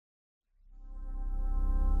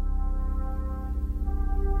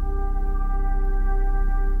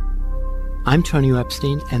I'm Tonio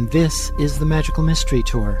Epstein, and this is the Magical Mystery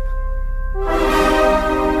Tour.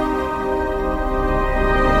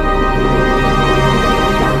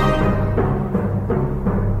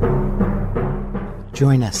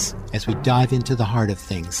 Join us as we dive into the heart of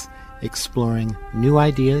things, exploring new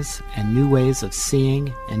ideas and new ways of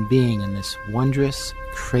seeing and being in this wondrous,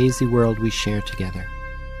 crazy world we share together.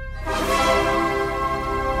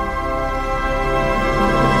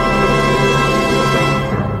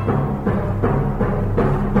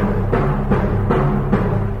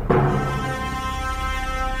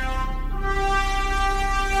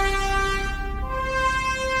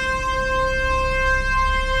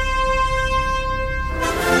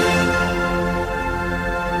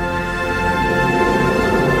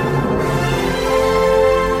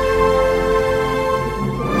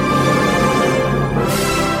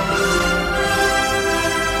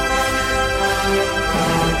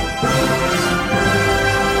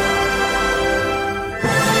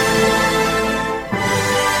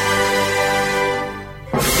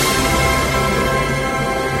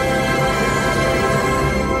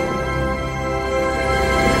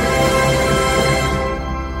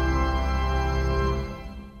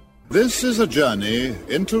 This is a journey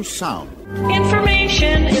into sound.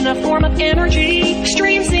 Information in the form of energy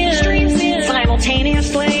streams in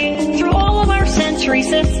simultaneously through all of our sensory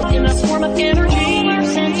systems in the form of energy. All of our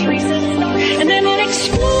sensory systems. And then it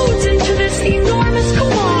explodes into this enormous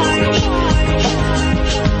collage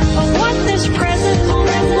of what this present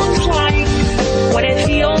moment looks like, what it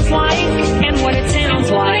feels like, and what it sounds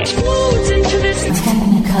like. It explodes into this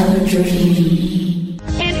Technicolor dream.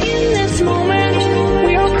 And in this moment,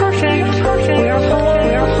 we are perfect. We are whole,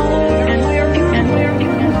 and we are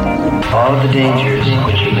beautiful. All the dangers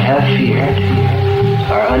which you have feared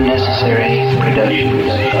are unnecessary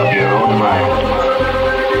productions of your own mind.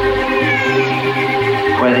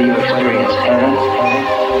 Whether you experience heaven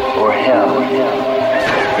or hell,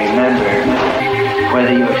 remember,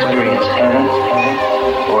 whether you experience heaven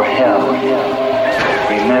or hell,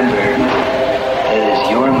 remember that it is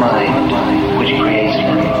your mind which creates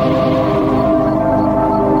them.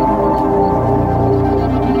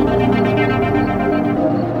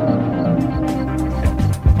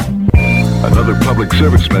 Another public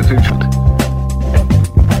service message.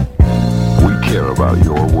 We care about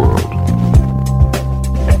your world.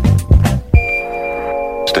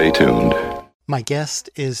 Stay tuned. My guest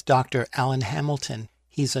is Dr. Allan Hamilton.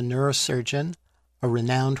 He's a neurosurgeon, a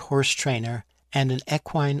renowned horse trainer, and an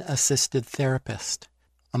equine-assisted therapist,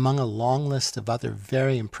 among a long list of other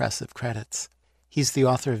very impressive credits. He's the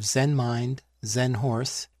author of Zen Mind, Zen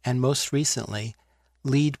Horse, and most recently,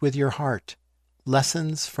 Lead with Your Heart,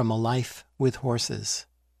 Lessons from a Life with Horses.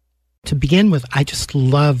 To begin with, I just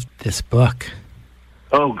loved this book.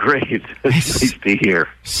 Oh, great. It's nice to be here.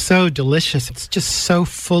 So delicious. It's just so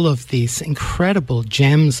full of these incredible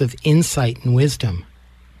gems of insight and wisdom.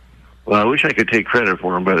 Well, I wish I could take credit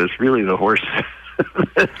for them, but it's really the horses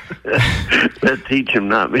that teach them,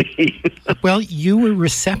 not me. Well, you were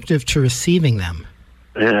receptive to receiving them.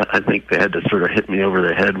 Yeah, I think they had to sort of hit me over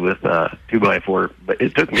the head with a 2x4, but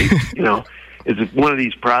it took me, it's one of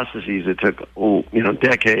these processes that took,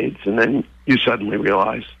 decades, and then you suddenly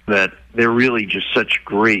realize that they're really just such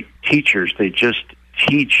great teachers. They just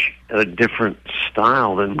teach a different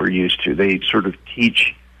style than we're used to. They sort of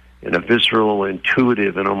teach in a visceral,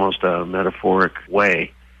 intuitive, and almost a metaphoric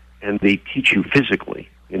way, and they teach you physically,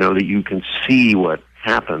 that you can see what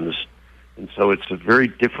happens. And so it's a very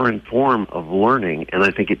different form of learning, and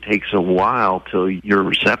I think it takes a while till you're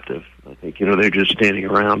receptive. I think, they're just standing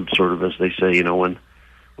around, sort of, as they say,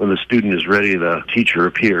 when the student is ready, the teacher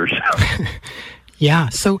appears. Yeah,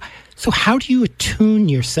 so how do you attune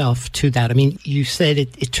yourself to that? I mean, you said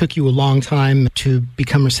it took you a long time to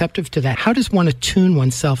become receptive to that. How does one attune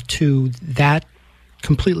oneself to that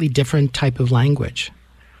completely different type of language?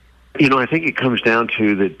 I think it comes down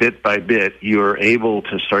to that bit by bit, you're able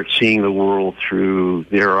to start seeing the world through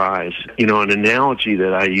their eyes. An analogy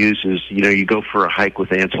that I use is, you go for a hike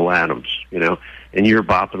with Ansel Adams, and you're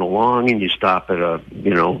bopping along and you stop at a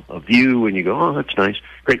view and you go, oh, that's nice.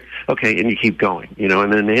 Great. Okay. And you keep going,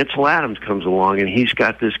 and then Ansel Adams comes along and he's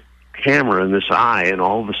got this camera and this eye, and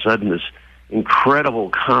all of a sudden this incredible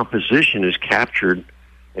composition is captured.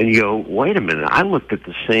 And you go, wait a minute, I looked at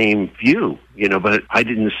the same view, but I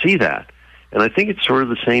didn't see that. And I think it's sort of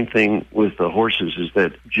the same thing with the horses, is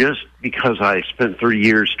that just because I spent 30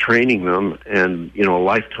 years training them and, a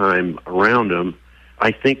lifetime around them,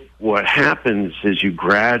 I think what happens is you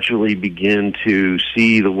gradually begin to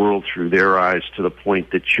see the world through their eyes to the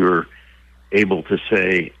point that you're able to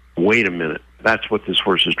say, wait a minute, that's what this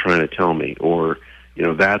horse is trying to tell me, or,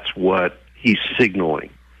 that's what he's signaling.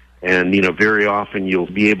 And, very often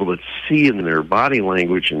you'll be able to see in their body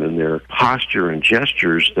language and in their posture and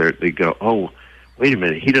gestures that they go, oh, wait a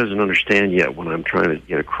minute, he doesn't understand yet what I'm trying to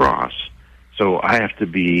get across. So I have to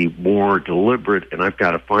be more deliberate, and I've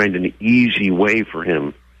got to find an easy way for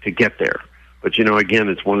him to get there. But, again,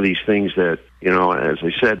 it's one of these things that, as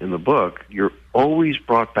I said in the book, you're always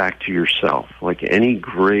brought back to yourself. Like any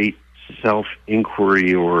great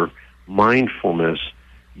self-inquiry or mindfulness,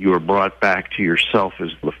 you are brought back to yourself as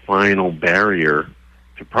the final barrier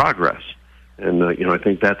to progress. And, I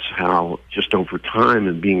think that's how, just over time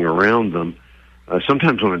and being around them,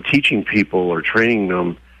 sometimes when I'm teaching people or training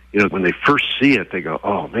them, when they first see it, they go,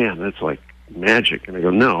 oh, man, that's like magic. And I go,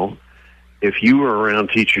 no. If you were around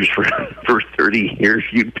teachers for 30 years,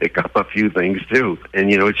 you'd pick up a few things, too.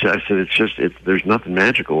 And, I said, there's nothing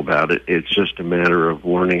magical about it. It's just a matter of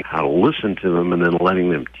learning how to listen to them and then letting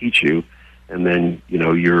them teach you. And then,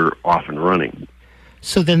 you're off and running.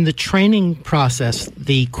 So then the training process,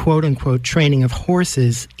 the quote-unquote training of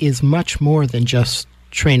horses, is much more than just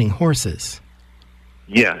training horses.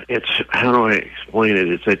 Yeah, how do I explain it?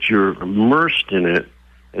 It's that you're immersed in it,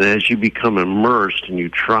 and as you become immersed and you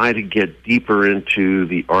try to get deeper into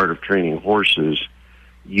the art of training horses,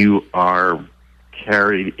 you are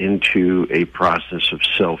carried into a process of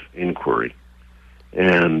self-inquiry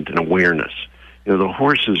and an awareness. The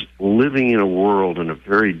horse is living in a world in a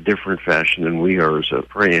very different fashion than we are as a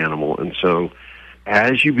prey animal, and so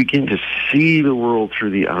as you begin to see the world through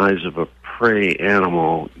the eyes of a prey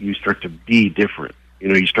animal, you start to be different.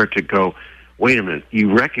 You start to go, wait a minute,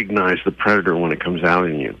 you recognize the predator when it comes out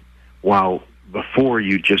in you, while before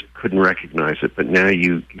you just couldn't recognize it, but now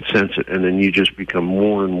you can sense it, and then you just become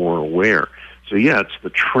more and more aware. So yeah, it's the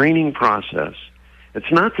training process.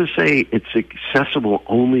 It's not to say it's accessible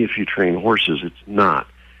only if you train horses. It's not.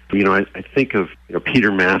 I think of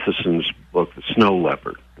Peter Matheson's book, The Snow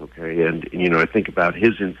Leopard, okay? And I think about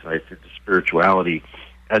his insights into spirituality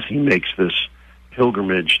as he makes this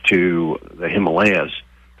pilgrimage to the Himalayas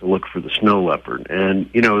to look for the snow leopard. And,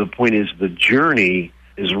 the point is the journey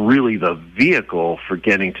is really the vehicle for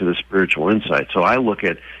getting to the spiritual insight. So I look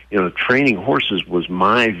at, training horses was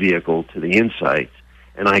my vehicle to the insight,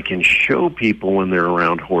 and I can show people when they're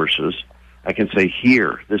around horses, I can say,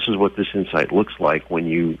 here, this is what this insight looks like when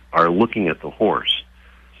you are looking at the horse.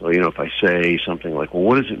 So, if I say something like, well,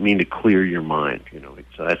 what does it mean to clear your mind?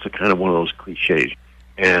 That's a kind of one of those cliches.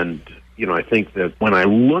 And, I think that when I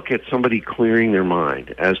look at somebody clearing their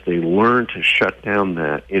mind as they learn to shut down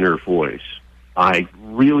that inner voice, I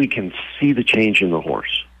really can see the change in the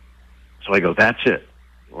horse. So I go, that's it,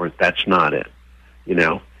 or that's not it,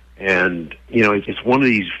 And, it's one of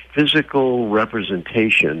these physical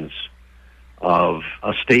representations of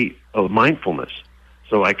a state of mindfulness.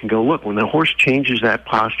 So I can go, look, when the horse changes that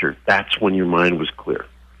posture, that's when your mind was clear.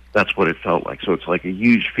 That's what it felt like. So it's like a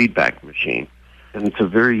huge feedback machine. And it's a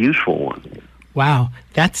very useful one. Wow,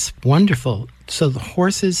 that's wonderful. So the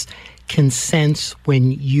horses can sense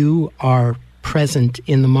when you are present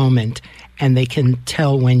in the moment, and they can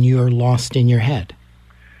tell when you're lost in your head.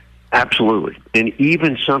 Absolutely. And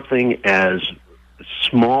even something as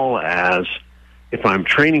small as if I'm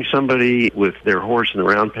training somebody with their horse in the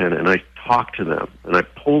round pen and I talk to them and I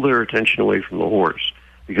pull their attention away from the horse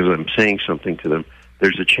because I'm saying something to them,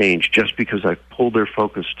 there's a change just because I pulled their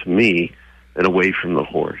focus to me and away from the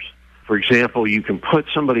horse. For example, you can put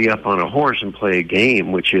somebody up on a horse and play a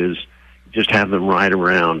game, which is just have them ride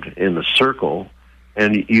around in the circle,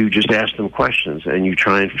 and you just ask them questions, and you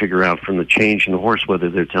try and figure out from the change in the horse whether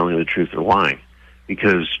they're telling the truth or lying.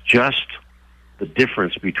 Because just the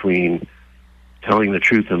difference between telling the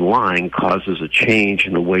truth and lying causes a change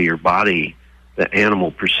in the way your body, the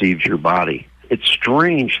animal, perceives your body. It's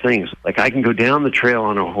strange things. Like I can go down the trail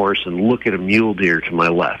on a horse and look at a mule deer to my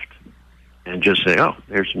left and just say, oh,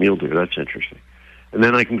 there's a mule deer. That's interesting. And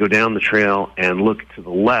then I can go down the trail and look to the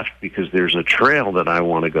left because there's a trail that I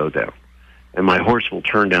want to go down. And my horse will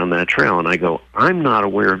turn down that trail. And I go, I'm not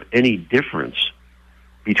aware of any difference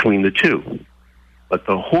between the two. But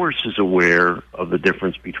the horse is aware of the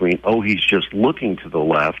difference between, oh, he's just looking to the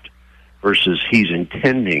left versus he's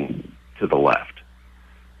intending to the left.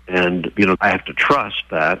 And, I have to trust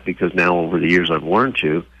that because now over the years I've learned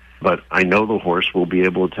to. But I know the horse will be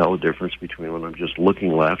able to tell the difference between when I'm just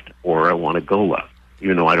looking left or I want to go left,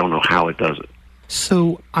 even though I don't know how it does it.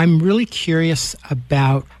 So I'm really curious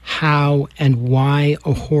about how and why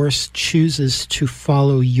a horse chooses to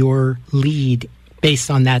follow your lead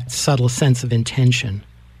based on that subtle sense of intention.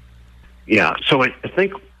 Yeah, so I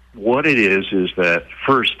think what it is that,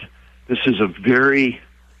 first, this is a very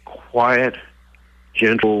quiet,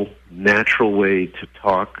 gentle, natural way to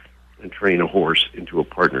talk and train a horse into a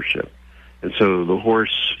partnership. And so the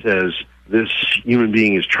horse says, this human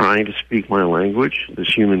being is trying to speak my language. This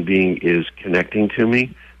human being is connecting to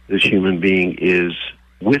me. This human being is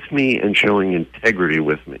with me and showing integrity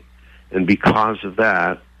with me. And because of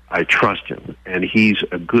that, I trust him. And he's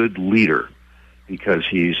a good leader because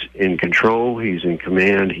he's in control, he's in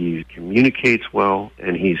command, he communicates well,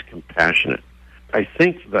 and he's compassionate. I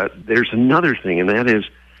think that there's another thing, and that is,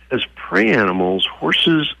 as prey animals,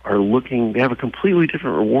 horses are looking, they have a completely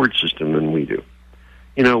different reward system than we do.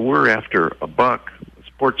 You know, we're after a buck, a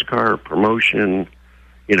sports car, a promotion,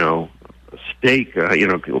 you know, a steak, you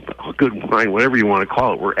know, a good wine, whatever you want to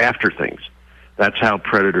call it. We're after things. That's how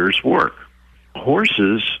predators work.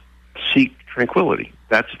 Horses seek tranquility.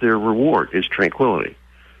 That's their reward, is tranquility.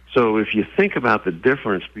 So if you think about the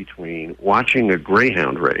difference between watching a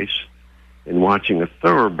greyhound race and watching a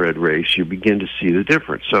thoroughbred race, you begin to see the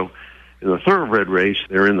difference. So in the thoroughbred race,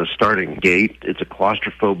 they're in the starting gate. It's a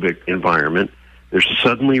claustrophobic environment. They're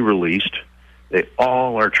suddenly released. They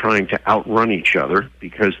all are trying to outrun each other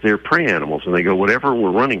because they're prey animals, and they go, whatever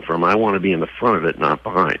we're running from, I want to be in the front of it, not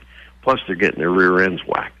behind. Plus, they're getting their rear ends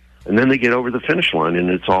whacked. And then they get over the finish line, and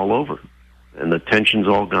it's all over. And the tension's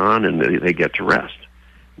all gone, and they get to rest.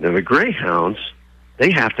 Now, the greyhounds,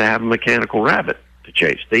 they have to have a mechanical rabbit to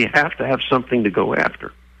chase. They have to have something to go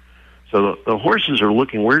after. So the horses are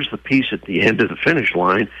looking, where's the piece at the end of the finish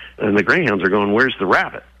line? And the greyhounds are going, where's the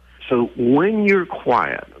rabbit? So when you're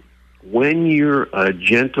quiet, when you're a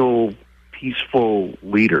gentle, peaceful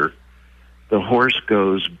leader, the horse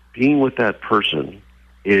goes, being with that person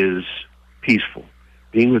is peaceful.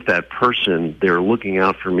 Being with that person, they're looking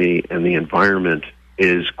out for me, and the environment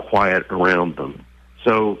is quiet around them.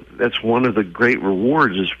 So that's one of the great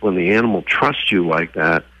rewards, is when the animal trusts you like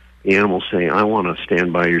that, the animal's saying, I want to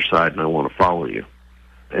stand by your side and I want to follow you.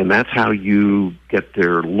 And that's how you get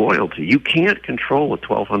their loyalty. You can't control a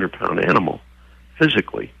 1,200-pound animal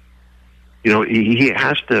physically. You know, he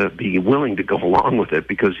has to be willing to go along with it,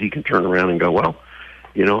 because he can turn around and go, well,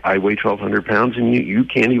 you know, I weigh 1,200 pounds and you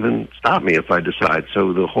can't even stop me if I decide.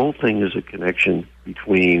 So the whole thing is a connection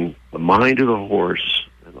between the mind of the horse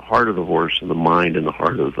and the heart of the horse, and the mind and the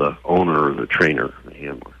heart of the owner or the trainer, the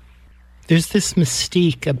handler. There's this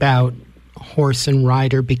mystique about horse and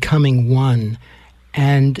rider becoming one.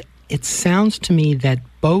 And it sounds to me that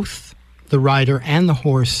both the rider and the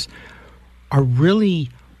horse are really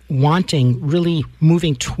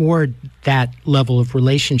moving toward that level of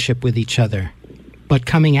relationship with each other, but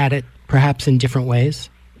coming at it perhaps in different ways?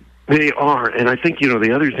 They are, and I think, you know,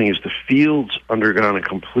 the other thing is the field's undergone a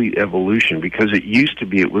complete evolution, because it used to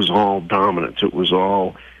be, it was all dominance. It was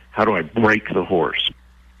all, how do I break the horse?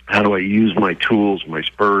 How do I use my tools, my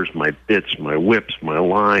spurs, my bits, my whips, my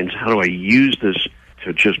lines? How do I use this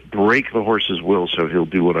to just break the horse's will so he'll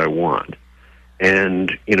do what I want?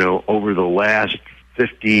 And, you know, over the last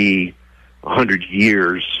 50, 100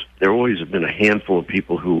 years, there always have been a handful of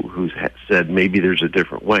people who said maybe there's a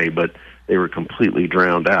different way, but they were completely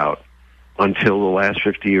drowned out until the last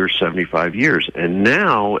 50 or 75 years. And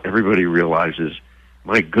now everybody realizes,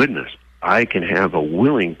 my goodness, I can have a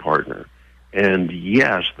willing partner. And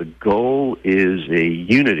yes, the goal is a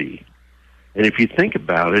unity. And if you think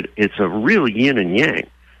about it, it's a real yin and yang,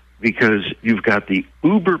 because you've got the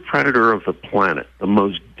uber predator of the planet, the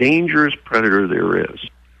most dangerous predator there is.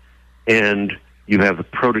 And you have the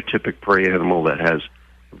prototypic prey animal that has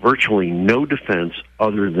virtually no defense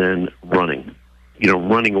other than running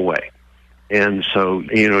away. And so,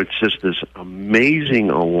 you know, it's just this amazing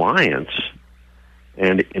alliance.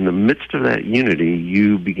 And in the midst of that unity,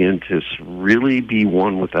 you begin to really be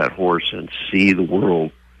one with that horse and see the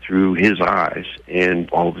world through his eyes. And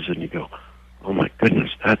all of a sudden you go, oh my goodness,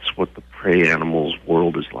 that's what the prey animal's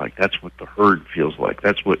world is like. That's what the herd feels like.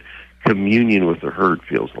 That's what communion with the herd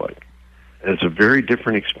feels like. And it's a very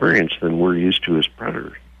different experience than we're used to as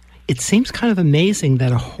predators. It seems kind of amazing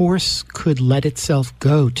that a horse could let itself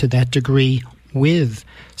go to that degree with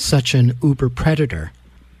such an uber predator.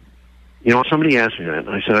 You know, somebody asked me that, and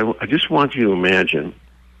I said, I just want you to imagine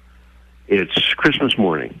it's Christmas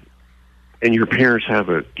morning, and your parents have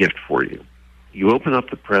a gift for you. You open up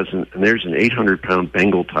the present, and there's an 800-pound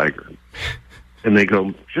Bengal tiger. And they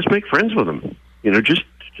go, just make friends with him. You know, just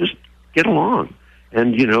get along.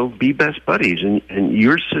 And, you know, be best buddies. And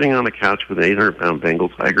you're sitting on the couch with an 800-pound Bengal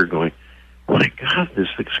tiger going, my God, this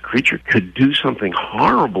creature could do something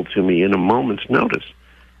horrible to me in a moment's notice.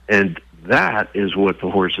 And that is what the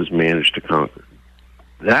horse has managed to conquer.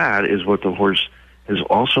 That is what the horse has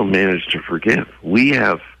also managed to forgive. We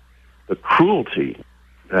have the cruelty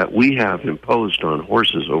that we have imposed on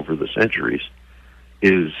horses over the centuries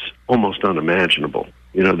is almost unimaginable.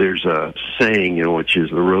 There's a saying, which is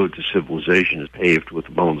the road to civilization is paved with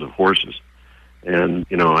the bones of horses. And,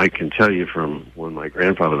 I can tell you from when my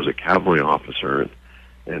grandfather was a cavalry officer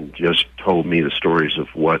and just told me the stories of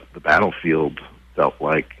what the battlefield felt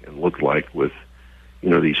like and looked like with,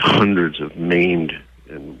 these hundreds of maimed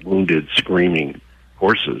and wounded, screaming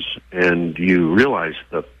horses. And you realize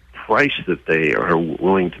the price that they are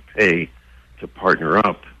willing to pay to partner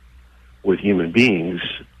up with human beings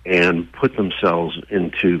and put themselves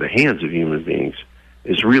into the hands of human beings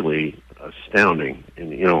is really astounding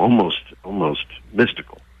and, almost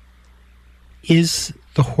mystical. Is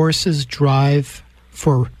the horse's drive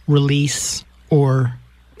for release, or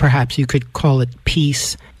perhaps you could call it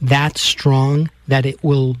peace, that strong that it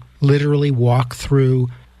will literally walk through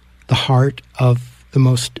the heart of the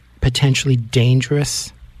most potentially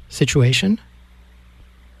dangerous situation?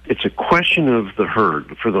 It's a question of the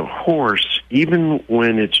herd. For the horse, even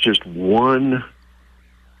when it's just one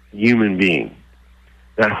human being,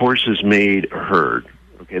 that horse has made a herd.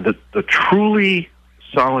 Okay, the truly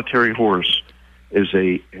solitary horse is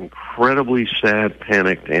a incredibly sad,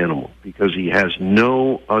 panicked animal because he has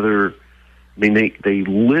no other. They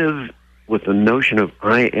live with the notion of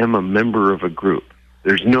I am a member of a group.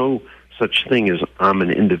 There's no such thing as I'm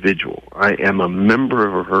an individual. I am a member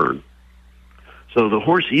of a herd. So the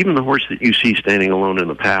horse, even the horse that you see standing alone in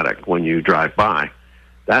the paddock when you drive by,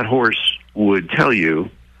 that horse would tell you,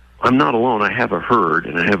 I'm not alone, I have a herd,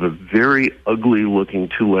 and I have a very ugly-looking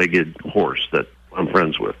two-legged horse that I'm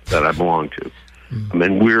friends with, that I belong to.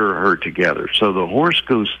 And we're a herd together. So the horse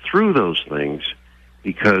goes through those things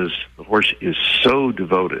because the horse is so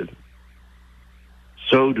devoted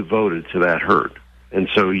to that herd. And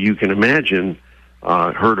so you can imagine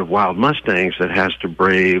a herd of wild Mustangs that has to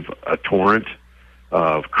brave a torrent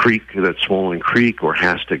of creek, that's swollen creek, or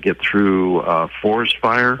has to get through a forest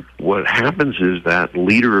fire. What happens is that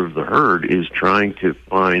leader of the herd is trying to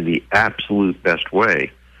find the absolute best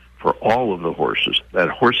way for all of the horses. That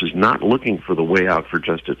horse is not looking for the way out for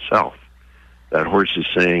just itself. That horse is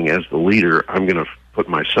saying, as the leader, I'm going to put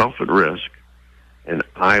myself at risk, and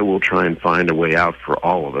I will try and find a way out for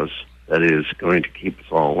all of us that is going to keep us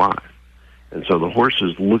all alive. And so the horse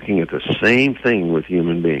is looking at the same thing with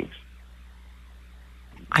human beings.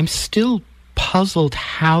 I'm still puzzled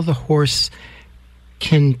how the horse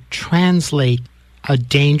can translate a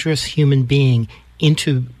dangerous human being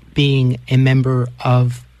into being a member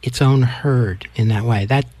of its own herd in that way.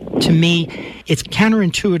 That, to me, it's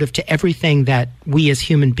counterintuitive to everything that we as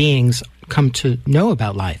human beings come to know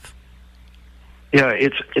about life. Yeah,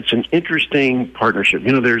 it's an interesting partnership.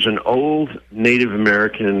 There's an old Native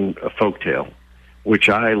American folktale, which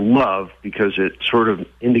I love because it sort of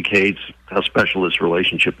indicates how special this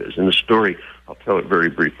relationship is. In the story, I'll tell it very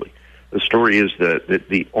briefly. The story is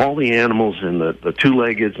that all the animals and the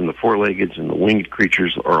two-leggeds and the four-leggeds and the winged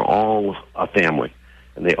creatures are all a family,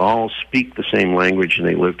 and they all speak the same language and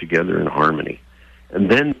they live together in harmony.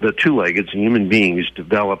 And then the two-leggeds, human beings,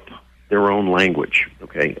 develop their own language,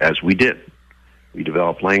 okay, as we did. We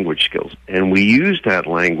developed language skills, and we used that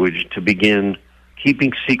language to begin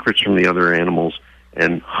keeping secrets from the other animals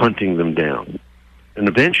and hunting them down. And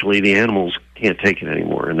eventually the animals can't take it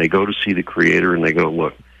anymore, and they go to see the Creator, and they go,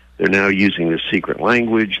 look, they're now using this secret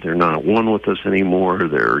language. They're not one with us anymore.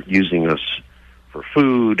 They're using us for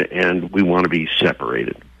food, and we want to be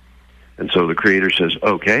separated. And so the Creator says,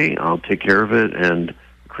 okay, I'll take care of it, and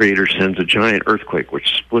the Creator sends a giant earthquake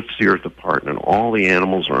which splits the earth apart, and all the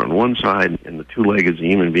animals are on one side, and the two-legged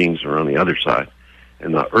human beings are on the other side.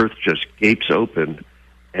 And the earth just gapes open,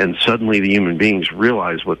 and suddenly the human beings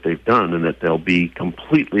realize what they've done and that they'll be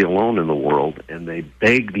completely alone in the world, and they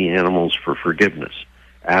beg the animals for forgiveness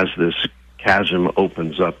as this chasm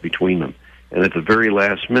opens up between them. And at the very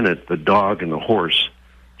last minute, the dog and the horse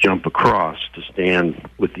jump across to stand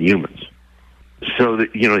with the humans. So that,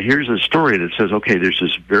 here's a story that says, okay, there's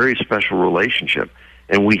this very special relationship,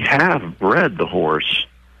 and we have bred the horse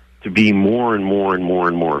to be more and more and more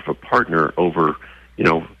and more of a partner over,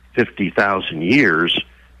 50,000 years.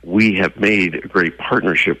 We have made a great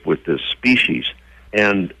partnership with this species.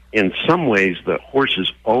 And in some ways, the horse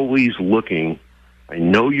is always looking, I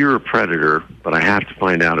know you're a predator, but I have to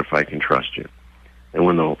find out if I can trust you. And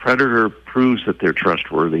when the predator proves that they're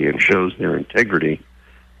trustworthy and shows their integrity,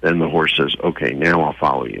 then the horse says, okay, now I'll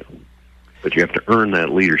follow you. But you have to earn that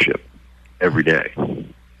leadership every day.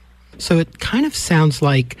 So it kind of sounds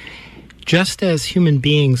like just as human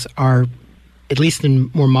beings are, at least in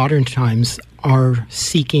more modern times, are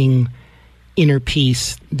seeking inner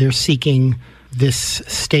peace, they're seeking this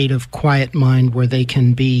state of quiet mind where they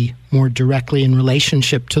can be more directly in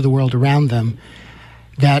relationship to the world around them.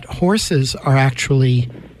 that horses are actually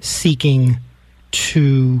seeking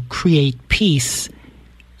to create peace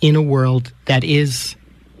in a world that is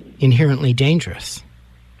inherently dangerous.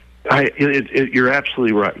 You're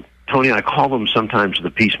absolutely right. Tony, I call them sometimes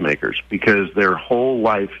the peacemakers because their whole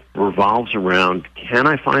life revolves around, can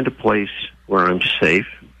I find a place where I'm safe,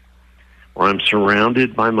 where I'm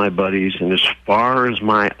surrounded by my buddies, and as far as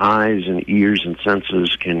my eyes and ears and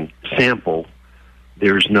senses can sample,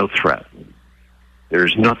 there's no threat.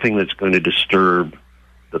 There's nothing that's going to disturb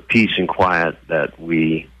the peace and quiet that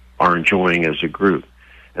we are enjoying as a group.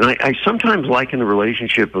 And I sometimes liken the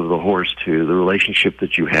relationship of the horse to the relationship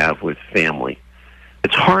that you have with family.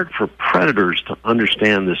 It's hard for predators to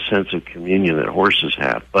understand this sense of communion that horses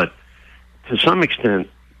have, but to some extent,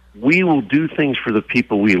 we will do things for the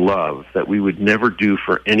people we love that we would never do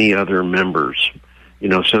for any other members.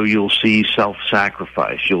 So you'll see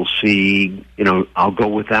self-sacrifice. You'll see, I'll go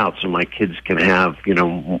without so my kids can have,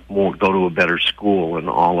 more, go to a better school and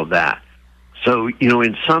all of that. So,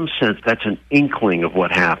 in some sense, that's an inkling of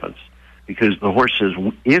what happens. Because the horse says,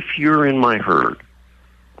 if you're in my herd,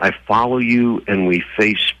 I follow you and we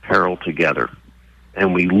face peril together.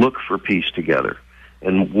 And we look for peace together.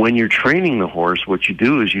 And when you're training the horse, what you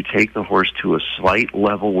do is you take the horse to a slight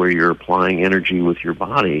level where you're applying energy with your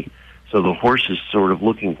body. So the horse is sort of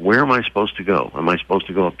looking, where am I supposed to go? Am I supposed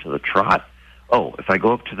to go up to the trot? Oh, if I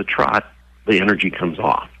go up to the trot, the energy comes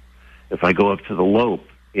off. If I go up to the lope,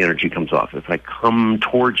 the energy comes off. If I come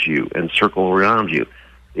towards you and circle around you,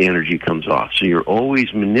 the energy comes off. So you're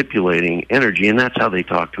always manipulating energy, and that's how they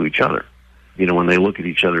talk to each other. When they look at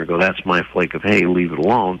each other and go, that's my flake of hay, leave it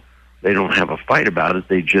alone, they don't have a fight about it.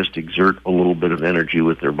 They just exert a little bit of energy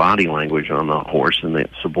with their body language on the horse, and the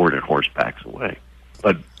subordinate horse backs away.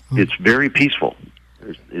 But it's very peaceful.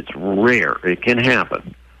 It's rare. It can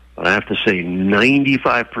happen. But I have to say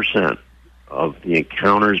 95% of the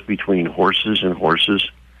encounters between horses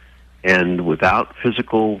and without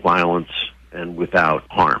physical violence and without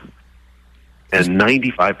harm. And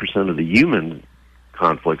 95% of the human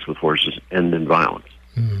conflicts with horses end in violence.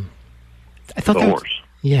 I thought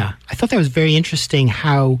I thought that was very interesting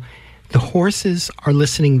how the horses are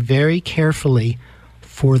listening very carefully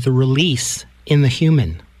for the release in the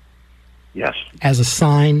human. Yes. As a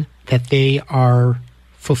sign that they are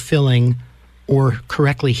fulfilling or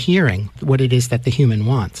correctly hearing what it is that the human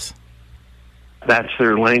wants. That's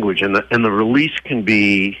their language. And the release can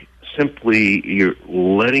be simply you're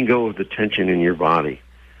letting go of the tension in your body.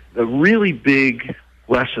 The really big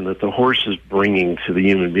lesson that the horse is bringing to the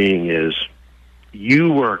human being is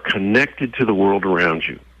you are connected to the world around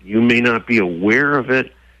you. You may not be aware of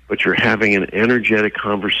it, but you're having an energetic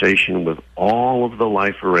conversation with all of the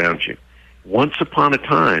life around you. Once upon a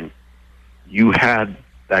time, you had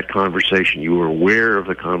that conversation. You were aware of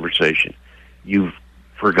the conversation. You've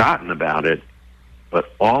forgotten about it,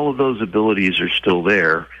 but all of those abilities are still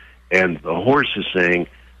there, and the horse is saying,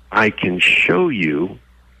 I can show you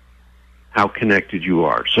how connected you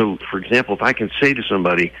are. So, for example, if I can say to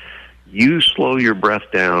somebody, you slow your breath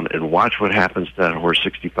down and watch what happens to that horse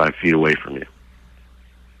 65 feet away from you.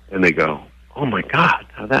 And they go, oh my God,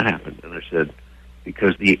 how'd that happen? And I said,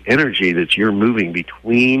 because the energy that you're moving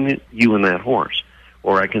between you and that horse.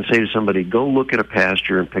 Or I can say to somebody, go look at a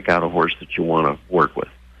pasture and pick out a horse that you want to work with.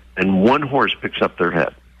 And one horse picks up their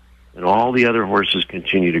head, and all the other horses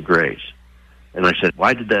continue to graze. And I said,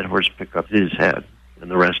 why did that horse pick up his head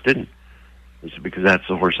and the rest didn't? He said, because that's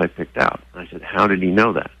the horse I picked out. I said, how did he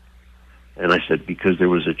know that? And I said, because there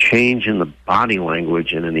was a change in the body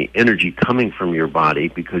language and in the energy coming from your body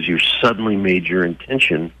because you suddenly made your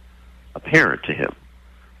intention apparent to him.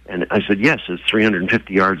 And I said, yes, it's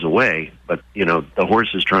 350 yards away, but, the horse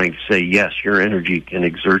is trying to say, yes, your energy can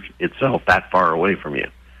exert itself that far away from you.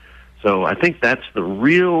 So I think that's the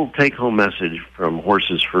real take-home message from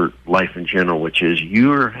horses for life in general, which is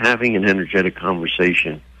you're having an energetic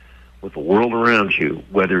conversation with the world around you,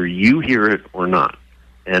 whether you hear it or not.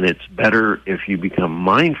 And it's better if you become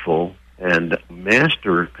mindful and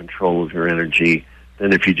master control of your energy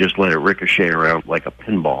than if you just let it ricochet around like a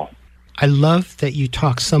pinball. I love that you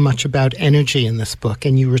talk so much about energy in this book,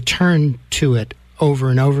 and you return to it over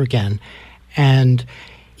and over again. And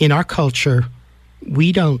in our culture,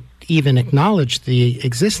 we don't even acknowledge the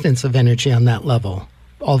existence of energy on that level,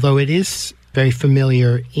 although it is very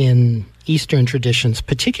familiar in Eastern traditions,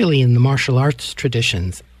 particularly in the martial arts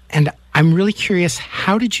traditions. And I'm really curious,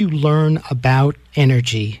 how did you learn about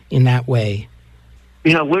energy in that way?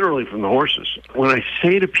 Literally from the horses. When I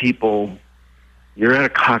say to people, you're at a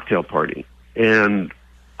cocktail party, and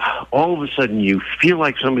all of a sudden you feel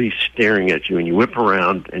like somebody's staring at you, and you whip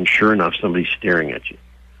around, and sure enough, somebody's staring at you.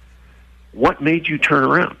 what made you turn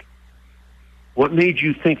around? What made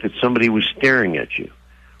you think that somebody was staring at you?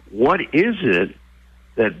 What is it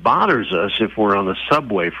that bothers us if we're on the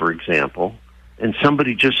subway, for example, and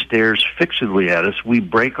somebody just stares fixedly at us? We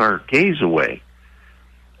break our gaze away.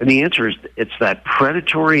 And the answer is it's that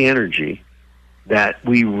predatory energy that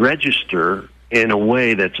we register in a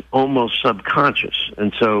way that's almost subconscious.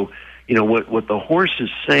 And so, what the horse is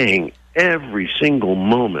saying every single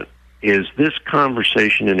moment is this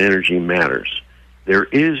conversation and energy matters. There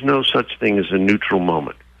is no such thing as a neutral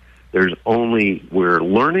moment. There's only we're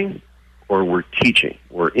learning or we're teaching.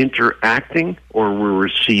 We're interacting or we're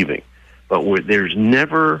receiving. But there's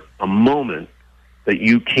never a moment that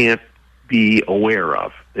you can't be aware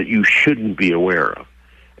of, that you shouldn't be aware of.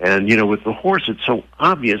 And, with the horse, it's so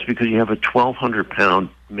obvious because you have a 1,200-pound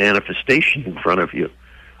manifestation in front of you,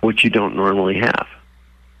 which you don't normally have.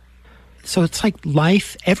 So it's like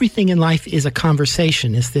life, everything in life is a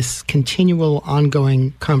conversation, is this continual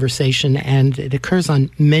ongoing conversation, and it occurs on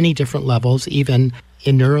many different levels. Even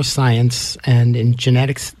in neuroscience and in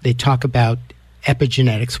genetics, they talk about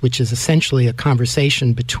epigenetics, which is essentially a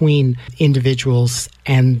conversation between individuals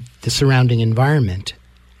and the surrounding environment.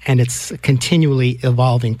 And it's a continually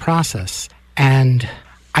evolving process. And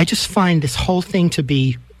I just find this whole thing to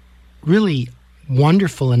be really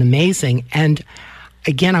wonderful and amazing. And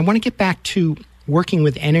again, I want to get back to working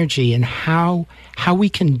with energy and how we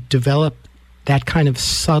can develop that kind of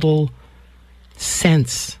subtle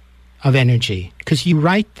sense of energy. Because you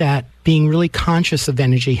write that being really conscious of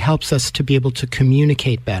energy helps us to be able to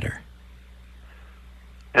communicate better.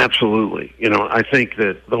 Absolutely. I think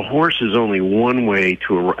that the horse is only one way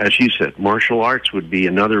to, as you said, martial arts would be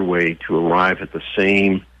another way to arrive at the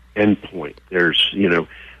same endpoint. There's,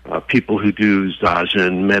 people who do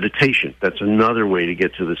Zazen meditation. That's another way to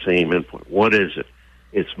get to the same endpoint. What is it?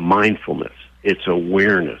 It's mindfulness. It's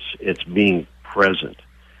awareness. It's being present.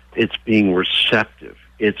 It's being receptive.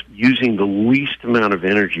 It's using the least amount of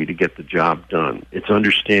energy to get the job done. It's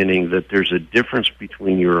understanding that there's a difference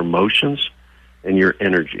between your emotions and your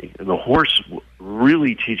energy. And the horse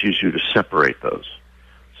really teaches you to separate those.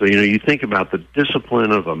 So, you think about the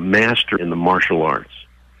discipline of a master in the martial arts.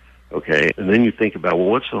 Okay, and then you think about, well,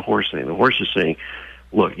 what's the horse saying? The horse is saying,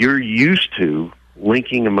 look, you're used to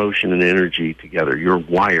linking emotion and energy together. You're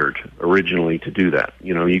wired originally to do that.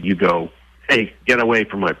 You go, hey, get away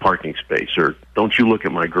from my parking space, or don't you look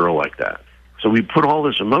at my girl like that. So we put all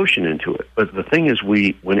this emotion into it. But the thing is,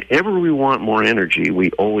 whenever we want more energy,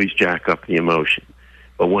 we always jack up the emotion.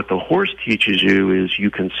 But what the horse teaches you is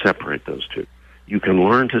you can separate those two. You can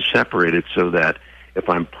learn to separate it so that if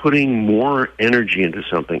I'm putting more energy into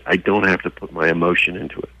something, I don't have to put my emotion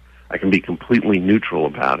into it. I can be completely neutral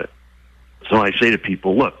about it. So I say to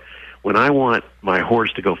people, look, when I want my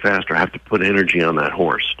horse to go faster, I have to put energy on that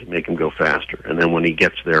horse to make him go faster. And then when he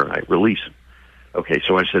gets there, I release him. Okay,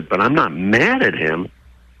 so I said, but I'm not mad at him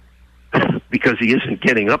because he isn't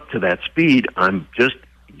getting up to that speed. I'm just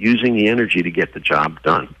using the energy to get the job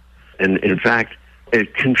done. And in fact,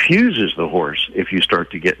 it confuses the horse if you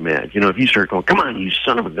start to get mad. If you start going, come on, you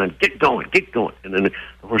son of a gun, get going. And then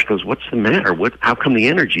the horse goes, what's the matter? How come the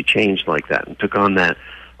energy changed like that and took on that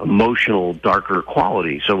emotional, darker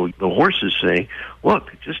quality? So the horse is saying,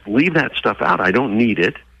 look, just leave that stuff out. I don't need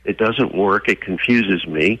it. It doesn't work. It confuses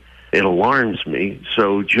me. It alarms me.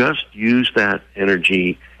 So just use that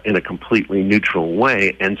energy in a completely neutral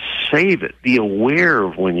way and save it. Be aware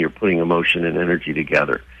of when you're putting emotion and energy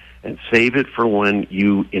together. And save it for when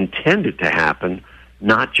you intend it to happen,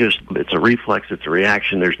 not just it's a reflex, it's a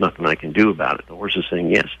reaction, there's nothing I can do about it. The horse is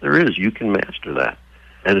saying, yes, there is. You can master that.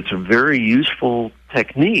 And it's a very useful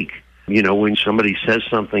technique, when somebody says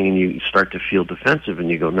something and you start to feel defensive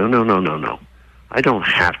and you go, no. I don't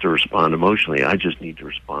have to respond emotionally. I just need to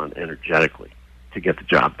respond energetically to get the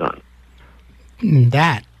job done.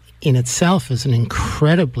 That in itself is an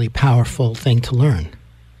incredibly powerful thing to learn.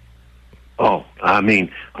 Oh, I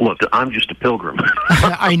mean, look, I'm just a pilgrim.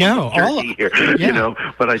 I know. Here,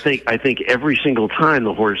 yeah. But I think every single time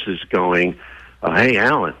the horse is going, hey,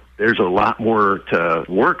 Allan, there's a lot more to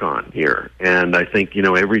work on here. And I think,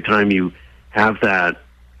 every time you have that,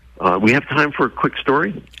 we have time for a quick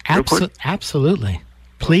story? Absolutely.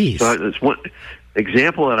 Please. So there's one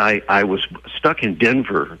example that I was stuck in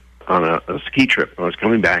Denver on a ski trip. I was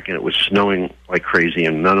coming back and it was snowing like crazy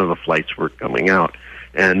and none of the flights were coming out.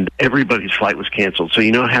 And everybody's flight was canceled. So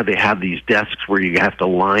you know how they have these desks where you have to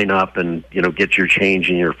line up and, get your change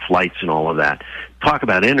in your flights and all of that. Talk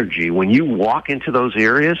about energy. When you walk into those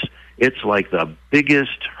areas, it's like the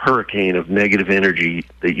biggest hurricane of negative energy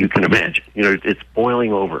that you can imagine. It's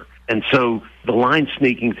boiling over. And so the line's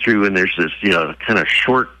sneaking through and there's this, kind of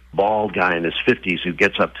short bald guy in his 50s who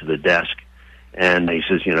gets up to the desk, and he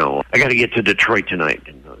says, I got to get to Detroit tonight.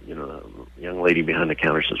 And, the young lady behind the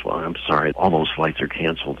counter says, well, I'm sorry, all those flights are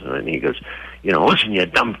canceled tonight. And he goes, listen, you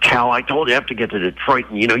dumb cow, I told you I have to get to Detroit,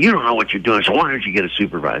 and, you don't know what you're doing, so why don't you get a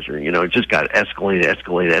supervisor? It just got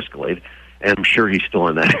escalated. And I'm sure he's still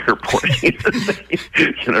in that airport.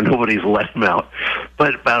 Nobody's let him out.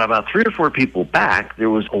 But about 3 or 4 people back, there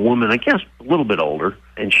was a woman, I guess a little bit older,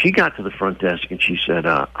 and she got to the front desk and she said,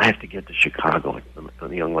 I have to get to Chicago. And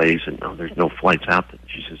the young lady said, no, there's no flights out there.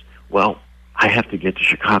 She says, well, I have to get to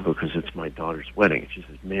Chicago because it's my daughter's wedding. And she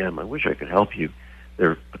says, ma'am, I wish I could help you,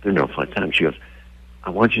 but there are no flights out. And she goes, I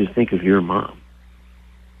want you to think of your mom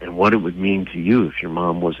and what it would mean to you if your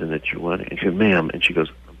mom wasn't at your wedding. And she said, ma'am, and she goes,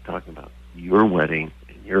 I'm talking about your wedding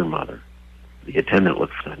and your mother. The attendant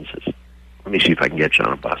looked at her and says, let me see if I can get you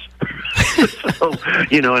on a bus. So,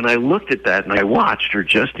 and I looked at that and I watched her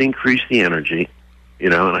just increase the energy,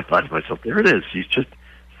 and I thought to myself, there it is. She's just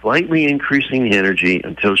slightly increasing the energy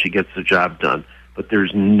until she gets the job done. But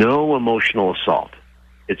there's no emotional assault.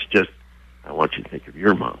 It's just, I want you to think of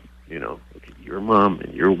your mom, look at your mom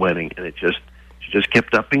and your wedding. And she just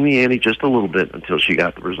kept upping the ante just a little bit until she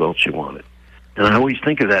got the results she wanted. And I always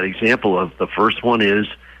think of that example of the first one is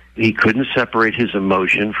he couldn't separate his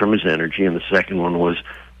emotion from his energy, and the second one was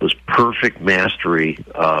perfect mastery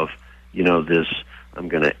of, this, I'm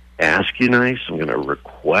going to ask you nice, I'm going to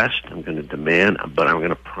request, I'm going to demand, but I'm going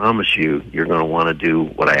to promise you're going to want to do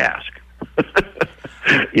what I ask.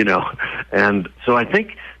 And so I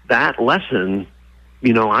think that lesson,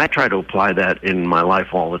 I try to apply that in my life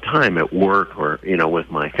all the time at work or, with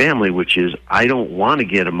my family, which is I don't want to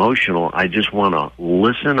get emotional. I just want to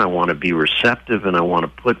listen. I want to be receptive, and I want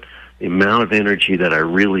to put the amount of energy that I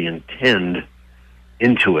really intend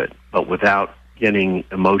into it, but without getting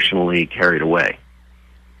emotionally carried away.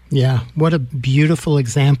 Yeah, what a beautiful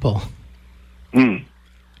example.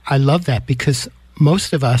 I love that because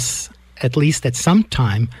most of us, at least at some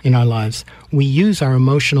time in our lives, we use our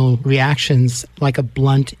emotional reactions like a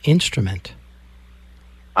blunt instrument.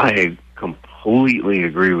 I completely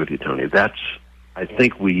agree with you, Tony. I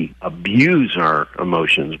think we abuse our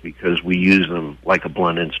emotions because we use them like a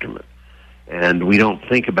blunt instrument. And we don't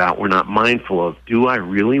think about, we're not mindful of, do I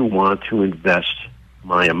really want to invest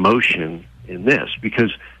my emotion in this?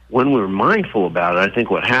 Because when we're mindful about it, I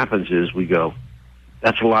think what happens is we go,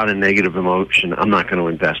 that's a lot of negative emotion. I'm not going to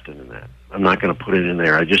invest in that. I'm not going to put it in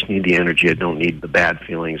there. I just need the energy. I don't need the bad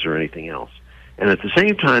feelings or anything else. And at the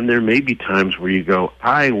same time, there may be times where you go,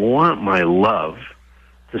 I want my love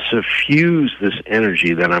to suffuse this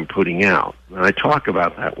energy that I'm putting out. And I talk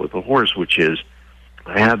about that with a horse, which is,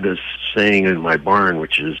 I have this saying in my barn,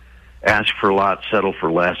 which is, ask for a lot, settle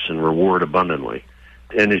for less, and reward abundantly.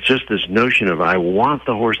 And it's just this notion of I want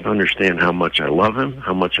the horse to understand how much I love him,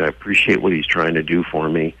 how much I appreciate what he's trying to do for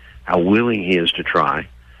me, how willing he is to try.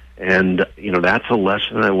 And, that's a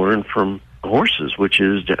lesson I learned from horses, which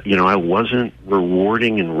is, I wasn't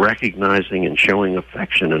rewarding and recognizing and showing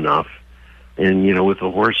affection enough. And, with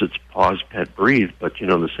a horse, it's pause, pet, breathe. But,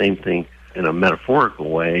 the same thing in a metaphorical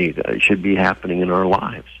way should be happening in our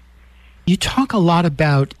lives. You talk a lot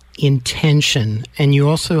about intention, and you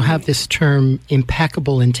also have this term,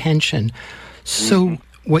 impeccable intention. So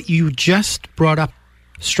what you just brought up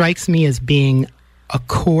strikes me as being a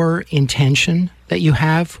core intention that you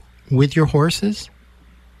have with your horses?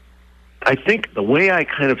 I think the way I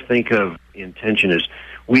kind of think of intention is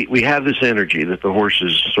we have this energy that the horse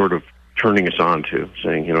is sort of turning us on to,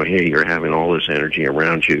 saying, hey, you're having all this energy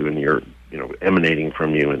around you, and you're, emanating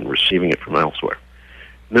from you and receiving it from elsewhere.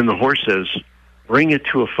 And then the horse says, bring it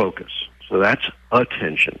to a focus. So that's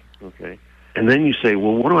attention, okay? And then you say,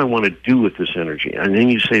 well, what do I want to do with this energy? And then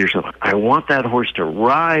you say to yourself, I want that horse to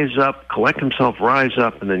rise up, collect himself, rise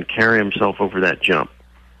up, and then carry himself over that jump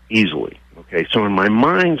easily, okay? So in my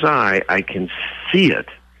mind's eye, I can see it,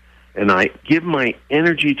 and I give my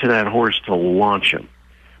energy to that horse to launch him.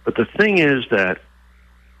 But the thing is that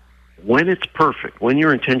when it's perfect, when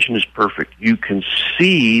your intention is perfect, you can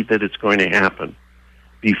see that it's going to happen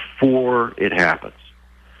before it happens.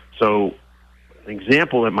 So an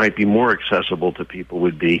example that might be more accessible to people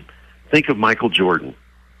would be, think of Michael Jordan.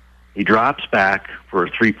 He drops back for a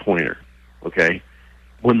three-pointer, okay?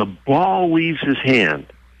 When the ball leaves his hand,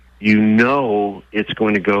 you know it's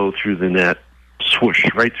going to go through the net, swoosh,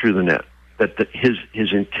 right through the net. That his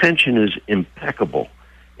intention is impeccable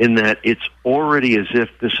in that it's already as if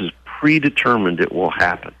this is predetermined it will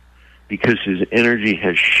happen because his energy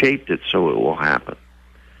has shaped it so it will happen.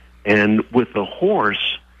 And with the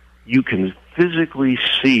horse, you can physically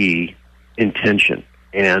see intention.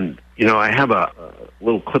 And, you know, I have a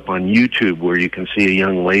little clip on YouTube where you can see a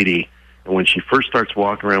young lady, and when she first starts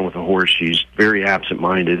walking around with a horse, she's very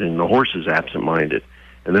absent-minded, and the horse is absent-minded.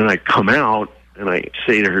 And then I come out, and I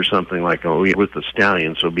say to her something like, oh, you're with the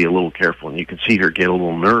stallion, so be a little careful. And you can see her get a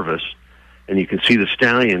little nervous, and you can see the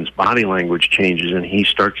stallion's body language changes, and he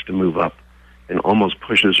starts to move up and almost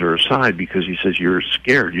pushes her aside because he says, you're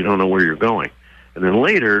scared, you don't know where you're going. And then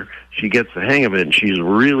later, she gets the hang of it, and she's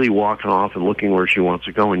really walking off and looking where she wants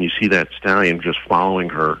to go, and you see that stallion just following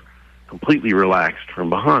her, completely relaxed from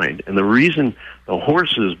behind. And the reason the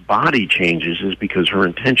horse's body changes is because her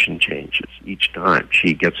intention changes each time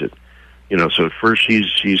she gets it. You know, so at first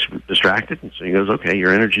she's distracted, and so he goes, okay,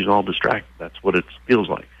 your energy's all distracted. That's what it feels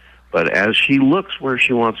like. But as she looks where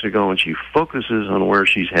she wants to go and she focuses on where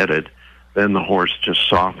she's headed, then the horse just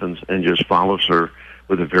softens and just follows her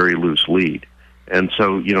with a very loose lead. And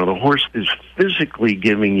so, you know, the horse is physically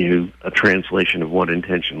giving you a translation of what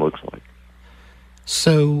intention looks like.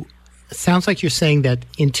 So it sounds like you're saying that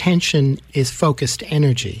intention is focused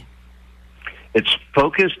energy. It's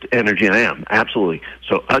focused energy. I am, absolutely.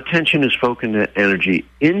 So attention is focused energy.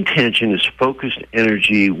 Intention is focused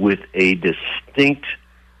energy with a distinct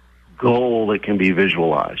goal that can be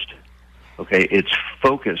visualized. Okay, it's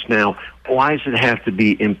focused. Now, why does it have to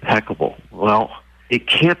be impeccable? Well, it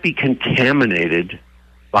can't be contaminated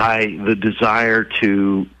by the desire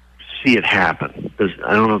to see it happen.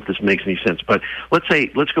 I don't know if this makes any sense, but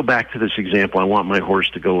let's go back to this example. I want my horse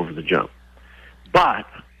to go over the jump. But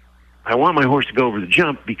I want my horse to go over the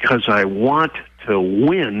jump because I want to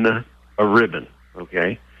win a ribbon,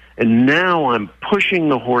 okay? And now I'm pushing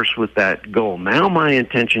the horse with that goal. Now my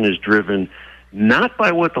intention is driven not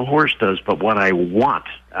by what the horse does, but what I want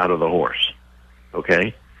out of the horse,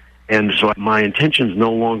 okay? And so my intention's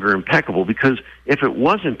no longer impeccable, because if it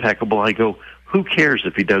was impeccable, I go, who cares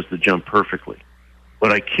if he does the jump perfectly?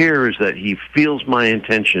 What I care is that he feels my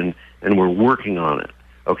intention and we're working on it,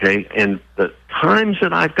 okay? And the times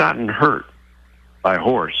that I've gotten hurt by a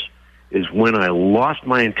horse is when I lost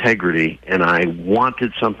my integrity and I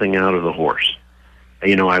wanted something out of the horse.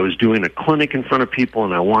 You know, I was doing a clinic in front of people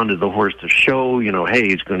and I wanted the horse to show, you know, hey,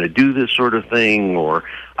 he's going to do this sort of thing, or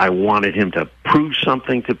I wanted him to prove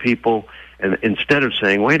something to people. And instead of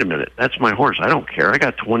saying, wait a minute, that's my horse, I don't care. I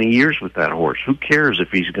got 20 years with that horse. Who cares if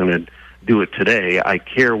he's going to do it today? I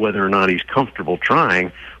care whether or not he's comfortable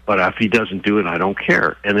trying, but if he doesn't do it, I don't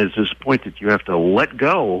care. And it's this point that you have to let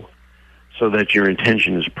go so that your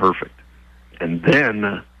intention is perfect. And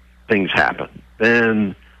then things happen.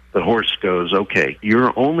 Then the horse goes, okay,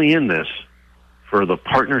 you're only in this for the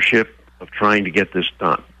partnership of trying to get this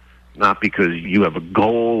done, not because you have a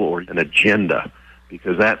goal or an agenda,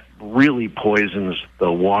 because that really poisons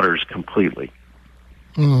the waters completely.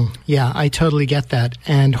 Yeah, I totally get that.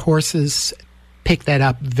 And horses pick that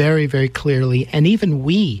up very, very clearly. And even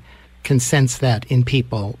we can sense that in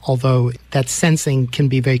people, although that sensing can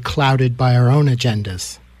be very clouded by our own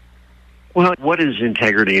agendas. Well, what is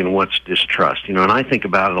integrity and what's distrust? You know, and I think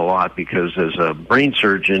about it a lot because as a brain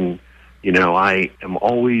surgeon, you know, I am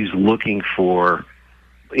always looking for,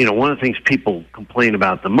 you know, one of the things people complain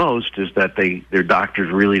about the most is that their doctors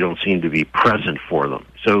really don't seem to be present for them.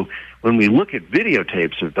 So when we look at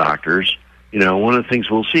videotapes of doctors, you know, one of the things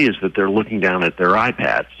we'll see is that they're looking down at their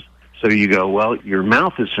iPads. So you go, well, your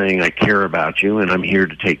mouth is saying, I care about you and I'm here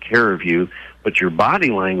to take care of you. But your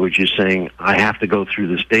body language is saying, I have to go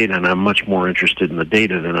through this data, and I'm much more interested in the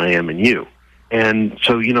data than I am in you. And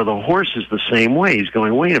so, you know, the horse is the same way. He's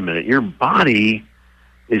going, wait a minute, your body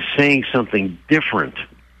is saying something different.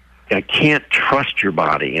 I can't trust your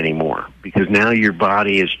body anymore because now your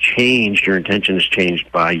body has changed, your intention has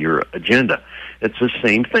changed by your agenda. It's the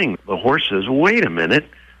same thing. The horse says, wait a minute,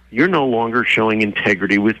 you're no longer showing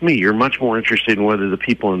integrity with me. You're much more interested in whether the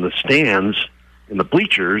people in the stands, in the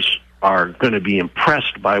bleachers, are going to be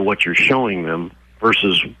impressed by what you're showing them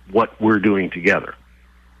versus what we're doing together.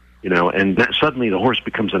 You know, and that suddenly the horse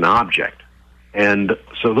becomes an object. And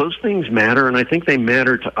so those things matter, and I think they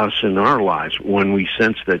matter to us in our lives when we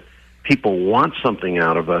sense that people want something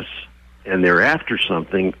out of us and they're after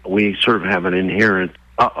something. We sort of have an inherent,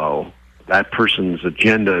 that person's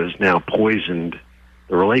agenda has now poisoned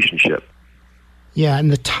the relationship. Yeah,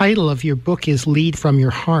 and the title of your book is Lead from Your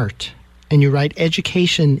Heart. And you write,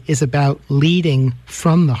 education is about leading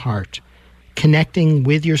from the heart, connecting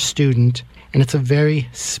with your student, and it's a very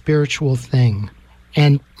spiritual thing.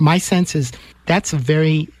 And my sense is that's a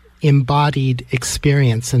very embodied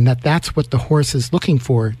experience, and that's what the horse is looking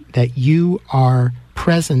for, that you are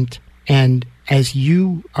present, and as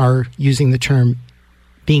you are using the term,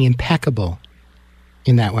 being impeccable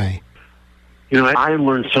in that way. I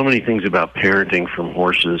learned so many things about parenting from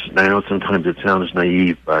horses, and I know sometimes it sounds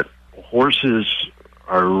naive, but horses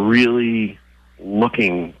are really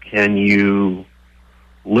looking, can you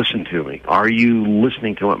listen to me? Are you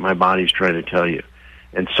listening to what my body's trying to tell you?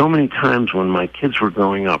 And so many times when my kids were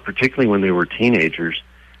growing up, particularly when they were teenagers,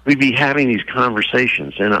 we'd be having these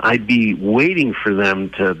conversations, and I'd be waiting for them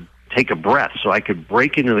to take a breath so I could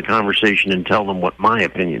break into the conversation and tell them what my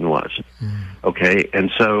opinion was. Okay? And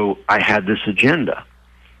so I had this agenda.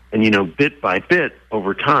 And, bit by bit,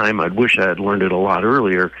 over time, I wish I had learned it a lot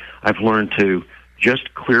earlier, I've learned to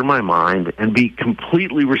just clear my mind and be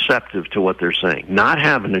completely receptive to what they're saying. Not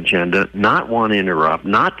have an agenda, not want to interrupt,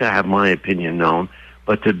 not to have my opinion known,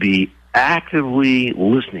 but to be actively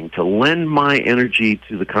listening, to lend my energy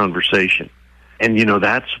to the conversation. And,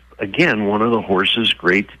 that's, again, one of the horse's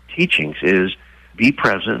great teachings is be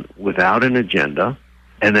present without an agenda.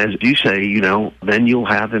 And as you say, then you'll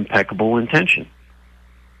have impeccable intention.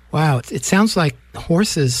 Wow. It sounds like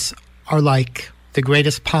horses are like the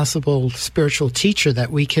greatest possible spiritual teacher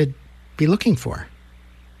that we could be looking for.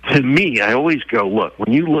 To me, I always go, look,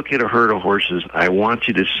 when you look at a herd of horses, I want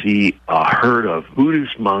you to see a herd of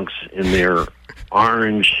Buddhist monks in their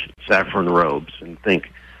orange saffron robes and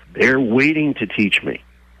think, they're waiting to teach me.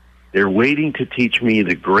 They're waiting to teach me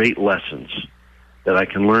the great lessons that I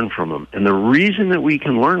can learn from them. And the reason that we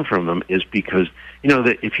can learn from them is because,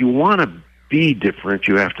 that if you want to be different,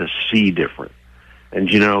 you have to see different. And,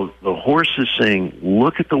 the horse is saying,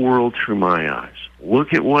 look at the world through my eyes.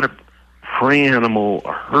 Look at what a prey animal,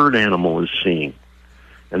 a herd animal is seeing.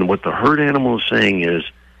 And what the herd animal is saying is,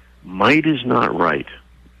 might is not right.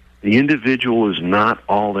 The individual is not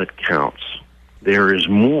all that counts. There is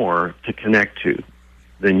more to connect to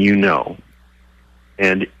than you know.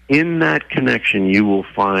 And in that connection, you will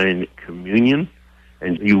find communion,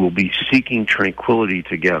 and you will be seeking tranquility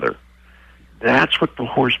together. That's what the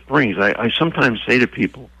horse brings. I sometimes say to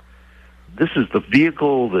people, this is the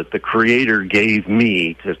vehicle that the Creator gave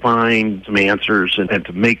me to find some answers and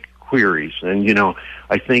to make queries. And,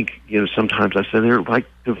 I think, sometimes I say they're like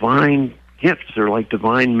divine gifts. They're like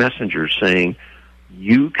divine messengers saying,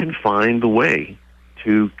 you can find the way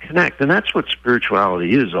to connect. And that's what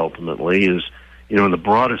spirituality is ultimately, is, in the